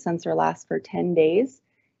transmitter. The sensor lasts for 10 days.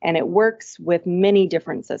 And it works with many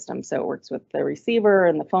different systems. So it works with the receiver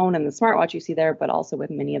and the phone and the smartwatch you see there, but also with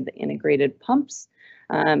many of the integrated pumps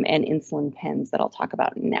and insulin pens that I'll talk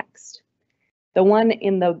about next. The one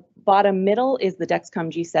in the bottom middle is the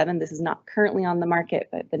Dexcom G7. This is not currently on the market,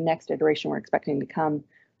 but the next iteration we're expecting to come,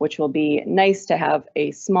 which will be nice to have a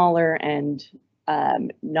smaller and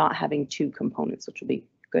not having 2 components, which will be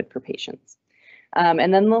good for patients.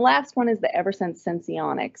 And then the last one is the Eversense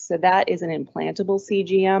Senseonics. So that is an implantable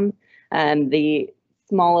CGM. The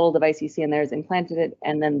small little device you see in there is implanted,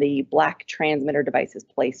 and then the black transmitter device is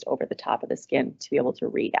placed over the top of the skin to be able to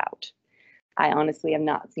read out. I honestly have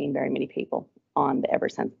not seen very many people on the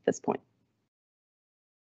Eversense at this point.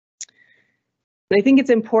 But I think it's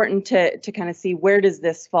important to kind of see where does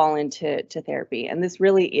this fall into therapy, and this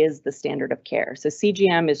really is the standard of care. So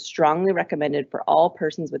CGM is strongly recommended for all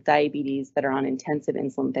persons with diabetes that are on intensive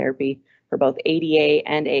insulin therapy for both ADA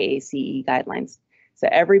and AACE guidelines. So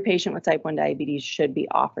every patient with type 1 diabetes should be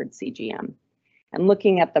offered CGM. And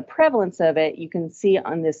looking at the prevalence of it, you can see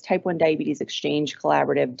on this Type 1 Diabetes Exchange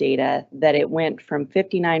collaborative data that it went from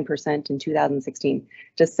 59% in 2016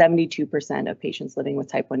 to 72% of patients living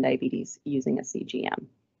with type 1 diabetes using a CGM.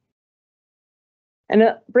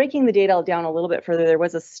 And breaking the data down a little bit further, there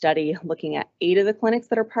was a study looking at 8 of the clinics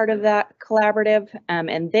that are part of that collaborative,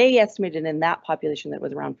 and they estimated in that population that it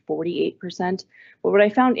was around 48%. But what I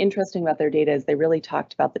found interesting about their data is they really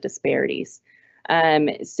talked about the disparities.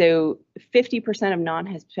 So 50% of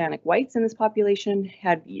non-Hispanic whites in this population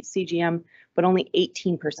had CGM, but only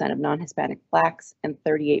 18% of non-Hispanic blacks and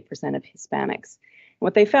 38% of Hispanics. And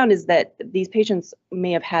what they found is that these patients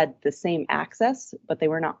may have had the same access, but they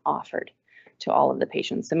were not offered to all of the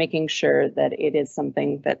patients. So making sure that it is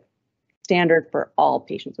something that's standard for all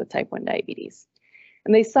patients with type 1 diabetes.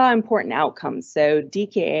 And they saw important outcomes. So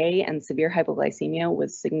DKA and severe hypoglycemia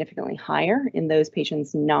was significantly higher in those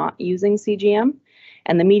patients not using CGM.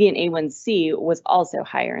 And the median A1C was also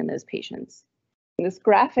higher in those patients. And this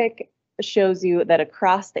graphic shows you that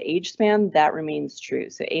across the age span, that remains true.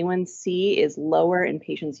 So A1C is lower in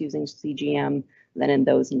patients using CGM than in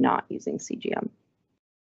those not using CGM.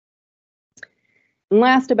 And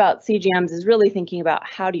last about CGMs is really thinking about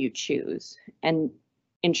how do you choose? And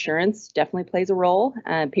insurance definitely plays a role,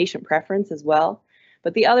 patient preference as well.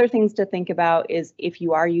 But the other things to think about is if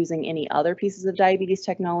you are using any other pieces of diabetes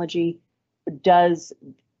technology, does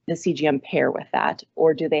the CGM pair with that?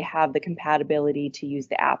 Or do they have the compatibility to use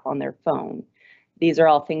the app on their phone? These are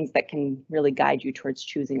all things that can really guide you towards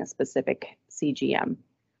choosing a specific CGM.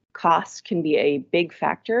 Cost can be a big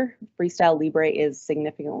factor. Freestyle Libre is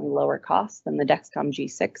significantly lower cost than the Dexcom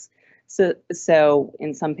G6. So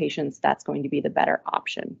in some patients, that's going to be the better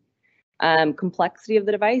option. Complexity of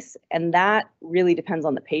the device, and that really depends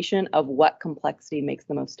on the patient of what complexity makes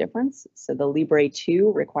the most difference. So the Libre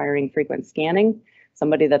 2 requiring frequent scanning,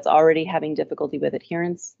 somebody that's already having difficulty with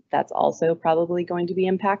adherence, that's also probably going to be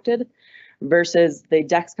impacted, versus the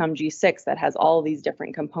Dexcom G6 that has all these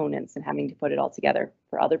different components and having to put it all together.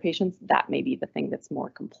 For other patients, that may be the thing that's more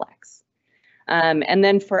complex. And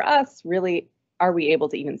then for us, really, are we able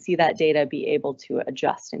to even see that data, be able to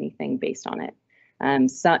adjust anything based on it?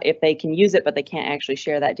 So if they can use it, but they can't actually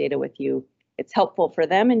share that data with you, it's helpful for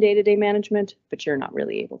them in day-to-day management, but you're not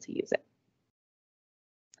really able to use it.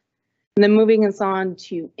 And then moving us on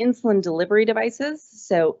to insulin delivery devices.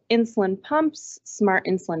 So insulin pumps, smart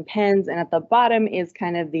insulin pens, and at the bottom is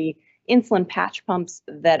kind of the insulin patch pumps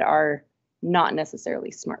that are not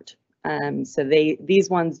necessarily smart. So these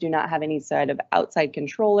ones do not have any sort of outside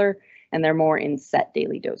controller, and they're more in set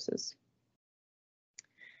daily doses.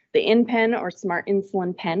 The InPen or Smart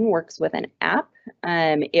Insulin Pen works with an app.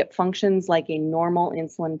 It functions like a normal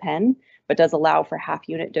insulin pen, but does allow for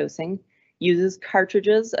half-unit dosing. Uses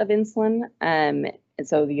cartridges of insulin, and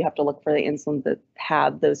so you have to look for the insulin that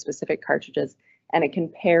have those specific cartridges, and it can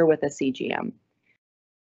pair with a CGM.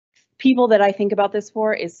 People that I think about this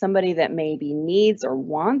for is somebody that maybe needs or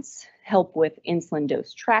wants help with insulin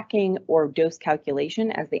dose tracking or dose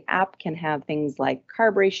calculation, as the app can have things like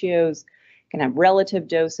carb ratios, can have relative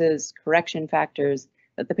doses, correction factors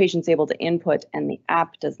that the patient's able to input, and the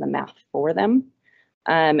app does the math for them.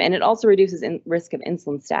 And it also reduces risk of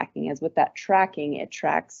insulin stacking, as with that tracking, it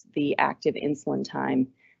tracks the active insulin time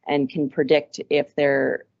and can predict if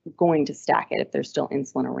they're going to stack it, if there's still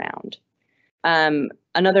insulin around.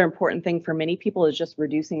 Another important thing for many people is just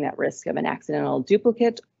reducing that risk of an accidental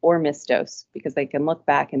duplicate or missed dose, because they can look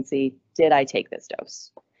back and see, did I take this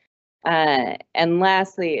dose? And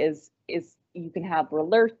lastly is you can have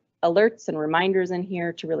alerts and reminders in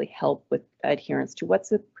here to really help with adherence to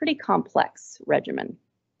what's a pretty complex regimen.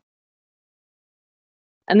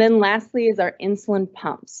 And then lastly is our insulin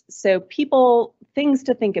pumps. So things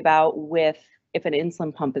to think about with if an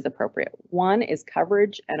insulin pump is appropriate. One is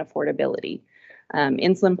coverage and affordability.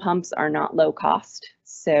 Insulin pumps are not low cost,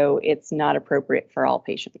 so it's not appropriate for all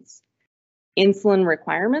patients. Insulin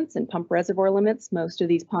requirements and pump reservoir limits. Most of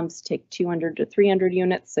these pumps take 200 to 300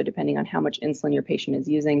 units, so depending on how much insulin your patient is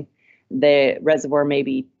using, the reservoir may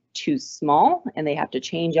be too small and they have to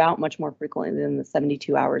change out much more frequently than the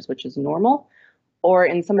 72 hours, which is normal. Or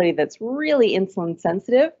in somebody that's really insulin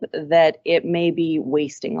sensitive, that it may be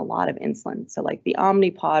wasting a lot of insulin. So like the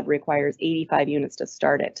Omnipod requires 85 units to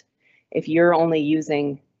start it. If you're only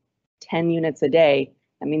using 10 units a day,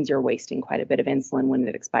 that means you're wasting quite a bit of insulin when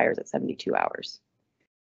it expires at 72 hours.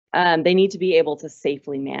 They need to be able to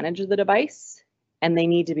safely manage the device, and they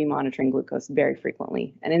need to be monitoring glucose very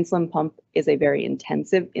frequently. An insulin pump is a very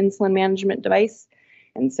intensive insulin management device,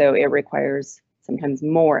 and so it requires sometimes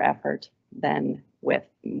more effort than with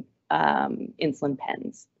insulin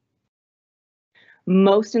pens.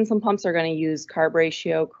 Most insulin pumps are going to use carb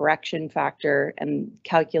ratio, correction factor, and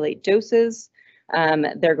calculate doses.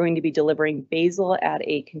 They're going to be delivering basal at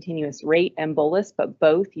a continuous rate and bolus, but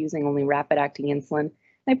both using only rapid-acting insulin.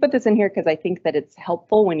 I put this in here because I think that it's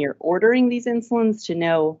helpful when you're ordering these insulins to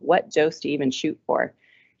know what dose to even shoot for.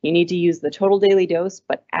 You need to use the total daily dose,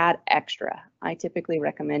 but add extra. I typically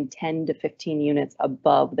recommend 10 to 15 units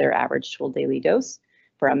above their average total daily dose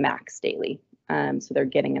for a max daily. So they're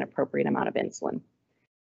getting an appropriate amount of insulin.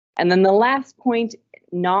 And then the last point,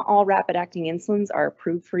 not all rapid-acting insulins are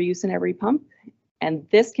approved for use in every pump. And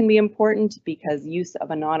this can be important because use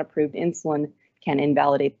of a non-approved insulin can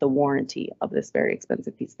invalidate the warranty of this very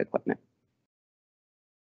expensive piece of equipment.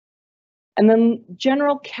 And then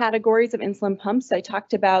general categories of insulin pumps. I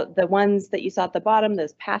talked about the ones that you saw at the bottom,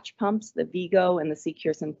 those patch pumps, the Vigo and the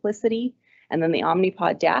Secure Simplicity. And then the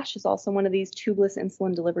Omnipod Dash is also one of these tubeless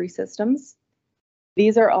insulin delivery systems.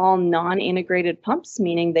 These are all non-integrated pumps,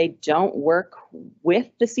 meaning they don't work with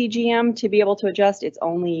the CGM to be able to adjust. It's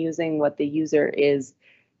only using what the user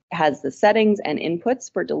has the settings and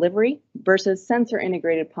inputs for delivery, versus sensor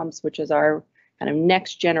integrated pumps, which is our kind of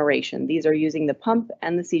next generation. These are using the pump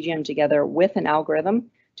and the CGM together with an algorithm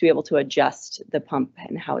to be able to adjust the pump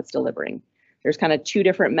and how it's delivering. There's kind of two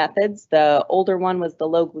different methods. The older one was the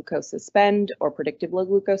low glucose suspend or predictive low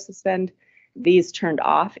glucose suspend. These turned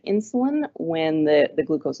off insulin when the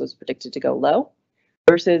glucose was predicted to go low,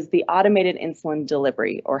 versus the automated insulin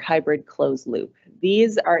delivery or hybrid closed loop.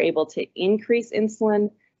 These are able to increase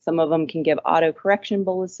insulin. Some of them can give auto correction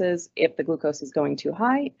boluses if the glucose is going too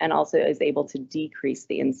high, and also is able to decrease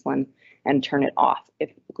the insulin and turn it off if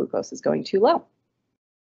the glucose is going too low.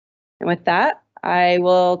 And with that, I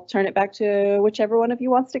will turn it back to whichever one of you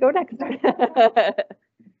wants to go next. Right.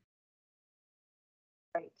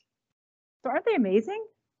 So aren't they amazing?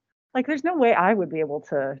 Like, there's no way I would be able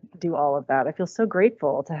to do all of that. I feel so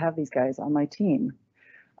grateful to have these guys on my team.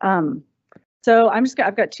 So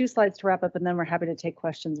I've got 2 slides to wrap up, and then we're happy to take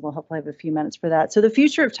questions. We'll hopefully have a few minutes for that. So the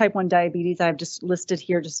future of type 1 diabetes, I've just listed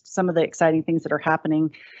here just some of the exciting things that are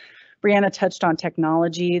happening. Brianna touched on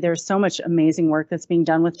technology. There's so much amazing work that's being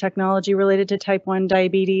done with technology related to type 1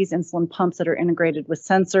 diabetes, insulin pumps that are integrated with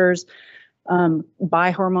sensors,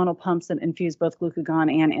 bihormonal pumps that infuse both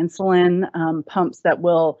glucagon and insulin, pumps that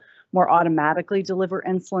will more automatically deliver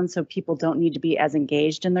insulin so people don't need to be as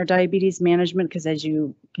engaged in their diabetes management, because as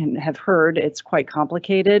you can have heard, it's quite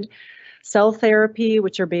complicated. Cell therapy,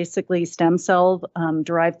 which are basically stem cell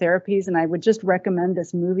derived therapies. And I would just recommend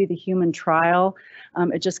this movie, The Human Trial.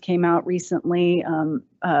 It just came out recently,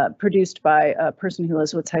 produced by a person who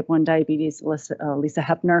lives with type 1 diabetes, Lisa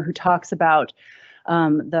Hepner, who talks about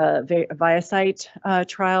the ViaCyte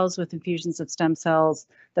trials with infusions of stem cells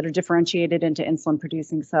that are differentiated into insulin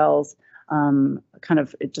producing cells.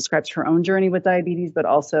 It describes her own journey with diabetes, but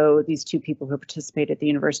also these 2 people who participate at the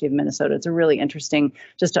University of Minnesota. It's a really interesting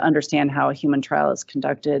just to understand how a human trial is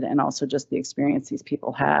conducted and also just the experience these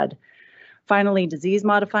people had. Finally, disease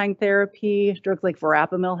modifying therapy, drugs like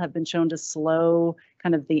verapamil have been shown to slow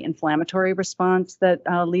kind of the inflammatory response that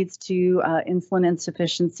leads to insulin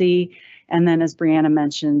insufficiency. And then, as Brianna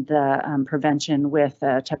mentioned, the prevention with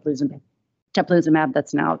teplizumab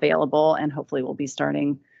that's now available, and hopefully we'll be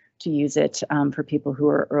starting to use it for people who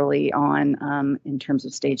are early on in terms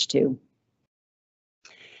of stage 2.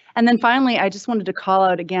 And then finally, I just wanted to call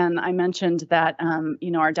out again, I mentioned that,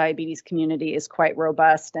 our diabetes community is quite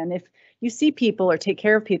robust. And if you see people or take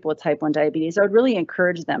care of people with type 1 diabetes, I would really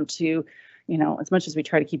encourage them to, as much as we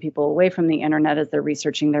try to keep people away from the internet as they're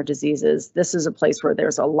researching their diseases, this is a place where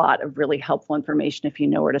there's a lot of really helpful information if you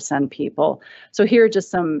know where to send people. So here are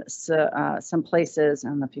just some places. I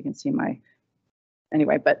don't know if you can see my,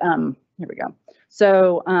 anyway, but here we go.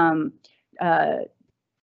 So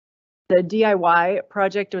the DIY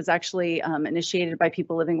project was actually initiated by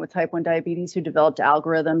people living with type 1 diabetes who developed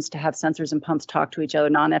algorithms to have sensors and pumps talk to each other,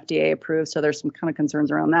 non-FDA approved. So there's some kind of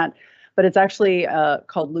concerns around that. But it's actually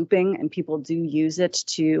called looping, and people do use it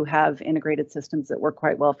to have integrated systems that work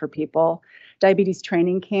quite well for people. Diabetes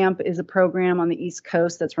Training Camp is a program on the East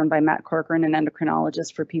Coast that's run by Matt Corcoran, an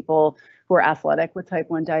endocrinologist, for people who are athletic with type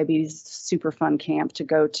 1 diabetes. Super fun camp to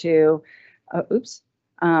go to.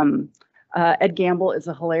 Ed Gamble is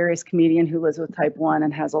a hilarious comedian who lives with type 1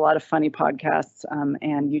 and has a lot of funny podcasts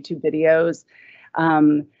and YouTube videos.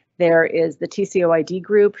 There is the TCOID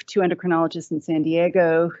group, 2 endocrinologists in San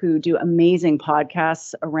Diego who do amazing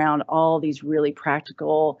podcasts around all these really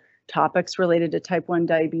practical topics related to type 1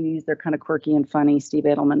 diabetes. They're kind of quirky and funny. Steve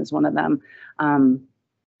Edelman is one of them. And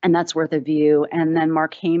that's worth a view. And then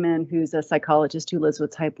Mark Heyman, who's a psychologist who lives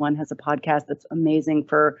with type 1, has a podcast that's amazing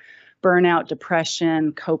for burnout,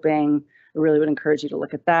 depression, coping. I really would encourage you to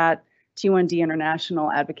look at that. T1D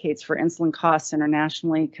International advocates for insulin costs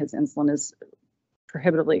internationally because insulin is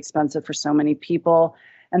prohibitively expensive for so many people.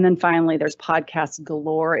 And then finally, there's podcasts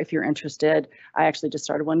galore if you're interested. I actually just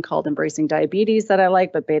started one called Embracing Diabetes that I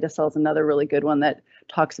like, but Beta Cell is another really good one that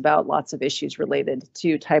talks about lots of issues related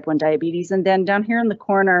to type 1 diabetes. And then down here in the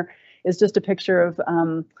corner is just a picture of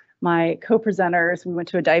my co-presenters. We went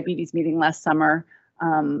to a diabetes meeting last summer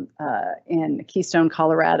in Keystone,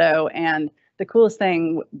 Colorado. And the coolest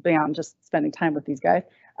thing beyond just spending time with these guys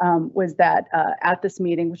was that at this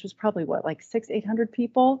meeting, which was probably like 800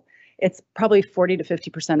 people, it's probably 40 to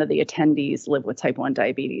 50% of the attendees live with type 1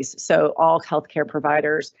 diabetes. So all healthcare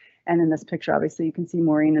providers. And in this picture, obviously, you can see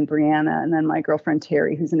Maureen and Brianna, and then my girlfriend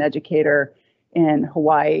Terry, who's an educator in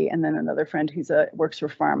Hawaii, and then another friend who works for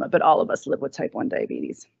pharma. But all of us live with type 1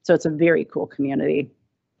 diabetes. So it's a very cool community.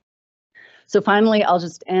 So finally, I'll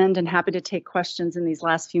just end and happy to take questions in these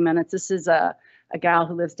last few minutes. This is a gal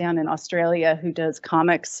who lives down in Australia who does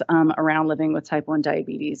comics around living with type 1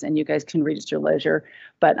 diabetes, and you guys can read at your leisure.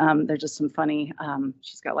 But there's just some funny,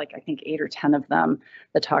 she's got like, I think 8 or 10 of them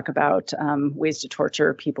that talk about ways to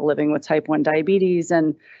torture people living with type 1 diabetes.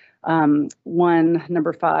 And one,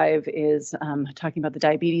 number 5, is talking about the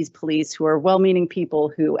diabetes police, who are well-meaning people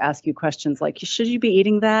who ask you questions like, should you be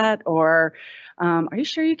eating that? Or are you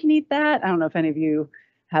sure you can eat that? I don't know if any of you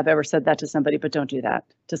have ever said that to somebody, but don't do that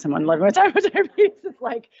to someone living with type 1 diabetes. It's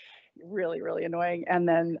like, really, really annoying. And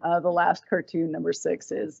then the last cartoon, number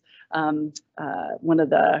 6, is one of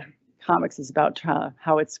the comics is about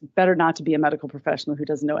how it's better not to be a medical professional who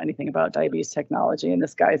doesn't know anything about diabetes technology. And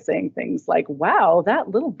this guy is saying things like, wow, that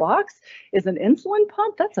little box is an insulin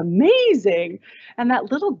pump. That's amazing. And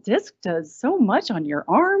that little disc does so much on your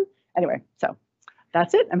arm. Anyway, so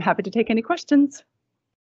that's it. I'm happy to take any questions.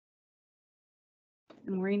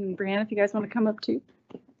 And Maureen and Brianna, if you guys want to come up too.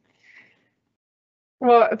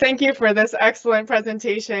 Well, thank you for this excellent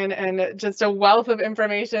presentation and just a wealth of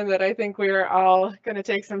information that I think we're all going to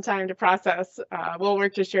take some time to process. We'll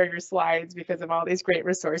work to share your slides because of all these great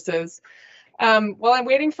resources. While I'm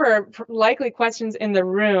waiting for likely questions in the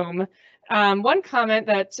room, one comment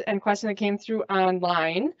and question that came through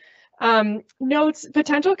online notes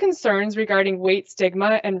potential concerns regarding weight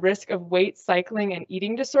stigma and risk of weight cycling and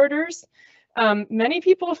eating disorders. Many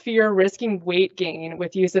people fear risking weight gain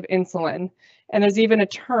with use of insulin. And there's even a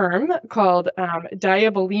term called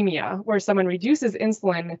diabulimia, where someone reduces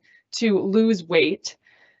insulin to lose weight.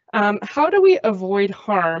 How do we avoid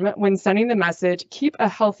harm when sending the message, keep a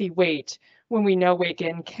healthy weight, when we know weight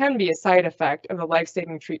gain can be a side effect of the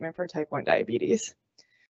life-saving treatment for type 1 diabetes?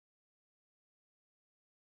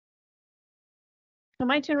 So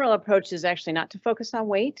my general approach is actually not to focus on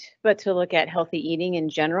weight, but to look at healthy eating in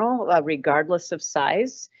general, regardless of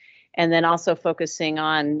size, and then also focusing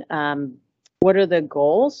on what are the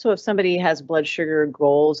goals? So if somebody has blood sugar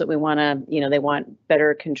goals that we want to, they want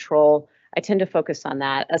better control, I tend to focus on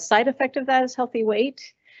that. A side effect of that is healthy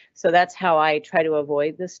weight. So that's how I try to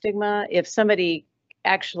avoid the stigma. If somebody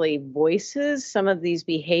actually voices some of these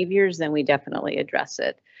behaviors, then we definitely address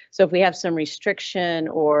it. So if we have some restriction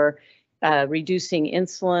or reducing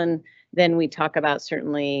insulin, then we talk about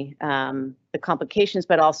certainly the complications,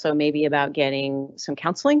 but also maybe about getting some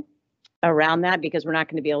counseling around that, because we're not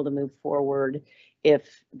going to be able to move forward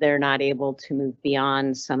if they're not able to move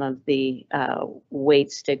beyond some of the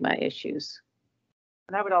weight stigma issues.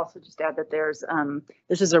 And I would also just add that there's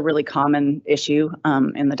this is a really common issue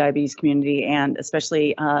in the diabetes community, and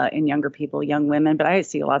especially in younger people, young women. But I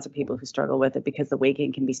see lots of people who struggle with it because the weight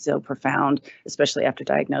gain can be so profound, especially after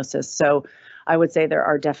diagnosis. So I would say there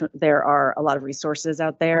are a lot of resources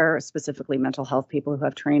out there, specifically mental health people who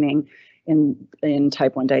have training in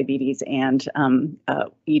type 1 diabetes and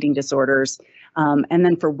eating disorders. And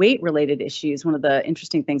then for weight-related issues, one of the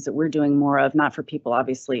interesting things that we're doing more of, not for people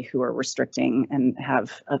obviously who are restricting and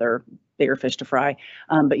have other bigger fish to fry,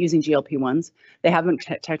 but using GLP-1s. They haven't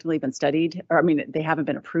technically been studied, or they haven't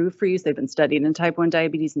been approved for use. They've been studied in type 1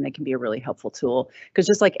 diabetes, and they can be a really helpful tool. Because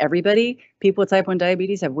just like everybody, people with type 1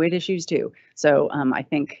 diabetes have weight issues too. So I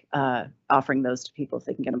think offering those to people if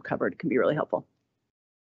they can get them covered can be really helpful.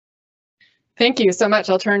 Thank you so much.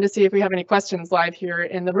 I'll turn to see if we have any questions live here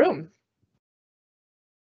in the room.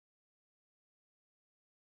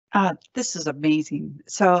 This is amazing.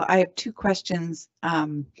 So I have 2 questions.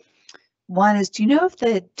 One is, do you know if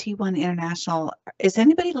the T1 International, is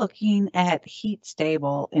anybody looking at heat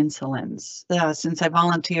stable insulins? Since I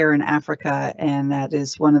volunteer in Africa, and that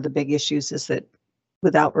is one of the big issues, is that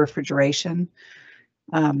without refrigeration,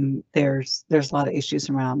 there's a lot of issues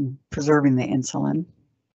around preserving the insulin.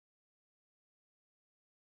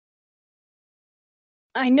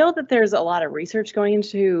 I know that there's a lot of research going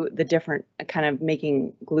into the different kind of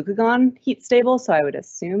making glucagon heat stable, so I would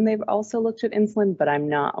assume they've also looked at insulin, but I'm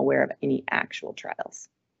not aware of any actual trials.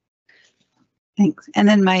 Thanks. And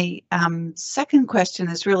then my second question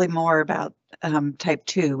is really more about type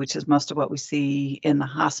 2, which is most of what we see in the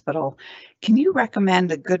hospital. Can you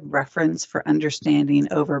recommend a good reference for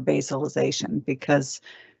understanding over-basalization? Because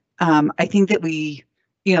I think that we,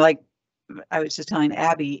 like I was just telling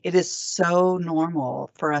Abby, it is so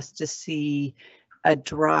normal for us to see a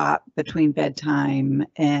drop between bedtime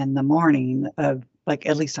and the morning of like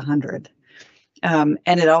at least 100. And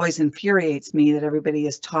it always infuriates me that everybody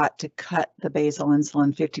is taught to cut the basal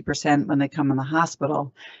insulin 50% when they come in the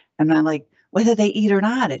hospital. And I'm like, whether they eat or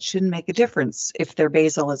not, it shouldn't make a difference if their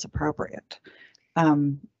basal is appropriate.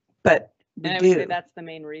 But And I would say that's the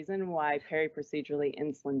main reason why peri-procedurally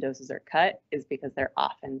insulin doses are cut, is because they're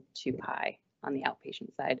often too high on the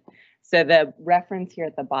outpatient side. So the reference here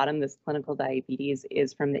at the bottom, this clinical diabetes,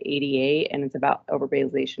 is from the ADA, and it's about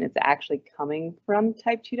overbasalization. It's actually coming from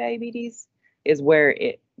type 2 diabetes, is where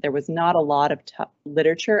there was not a lot of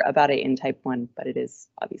literature about it in type 1, but it is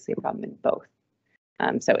obviously a problem in both.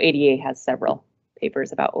 So ADA has several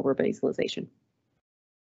papers about overbasalization.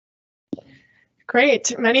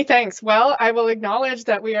 Great, many thanks. Well, I will acknowledge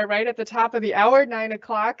that we are right at the top of the hour, 9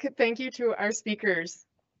 o'clock. Thank you to our speakers.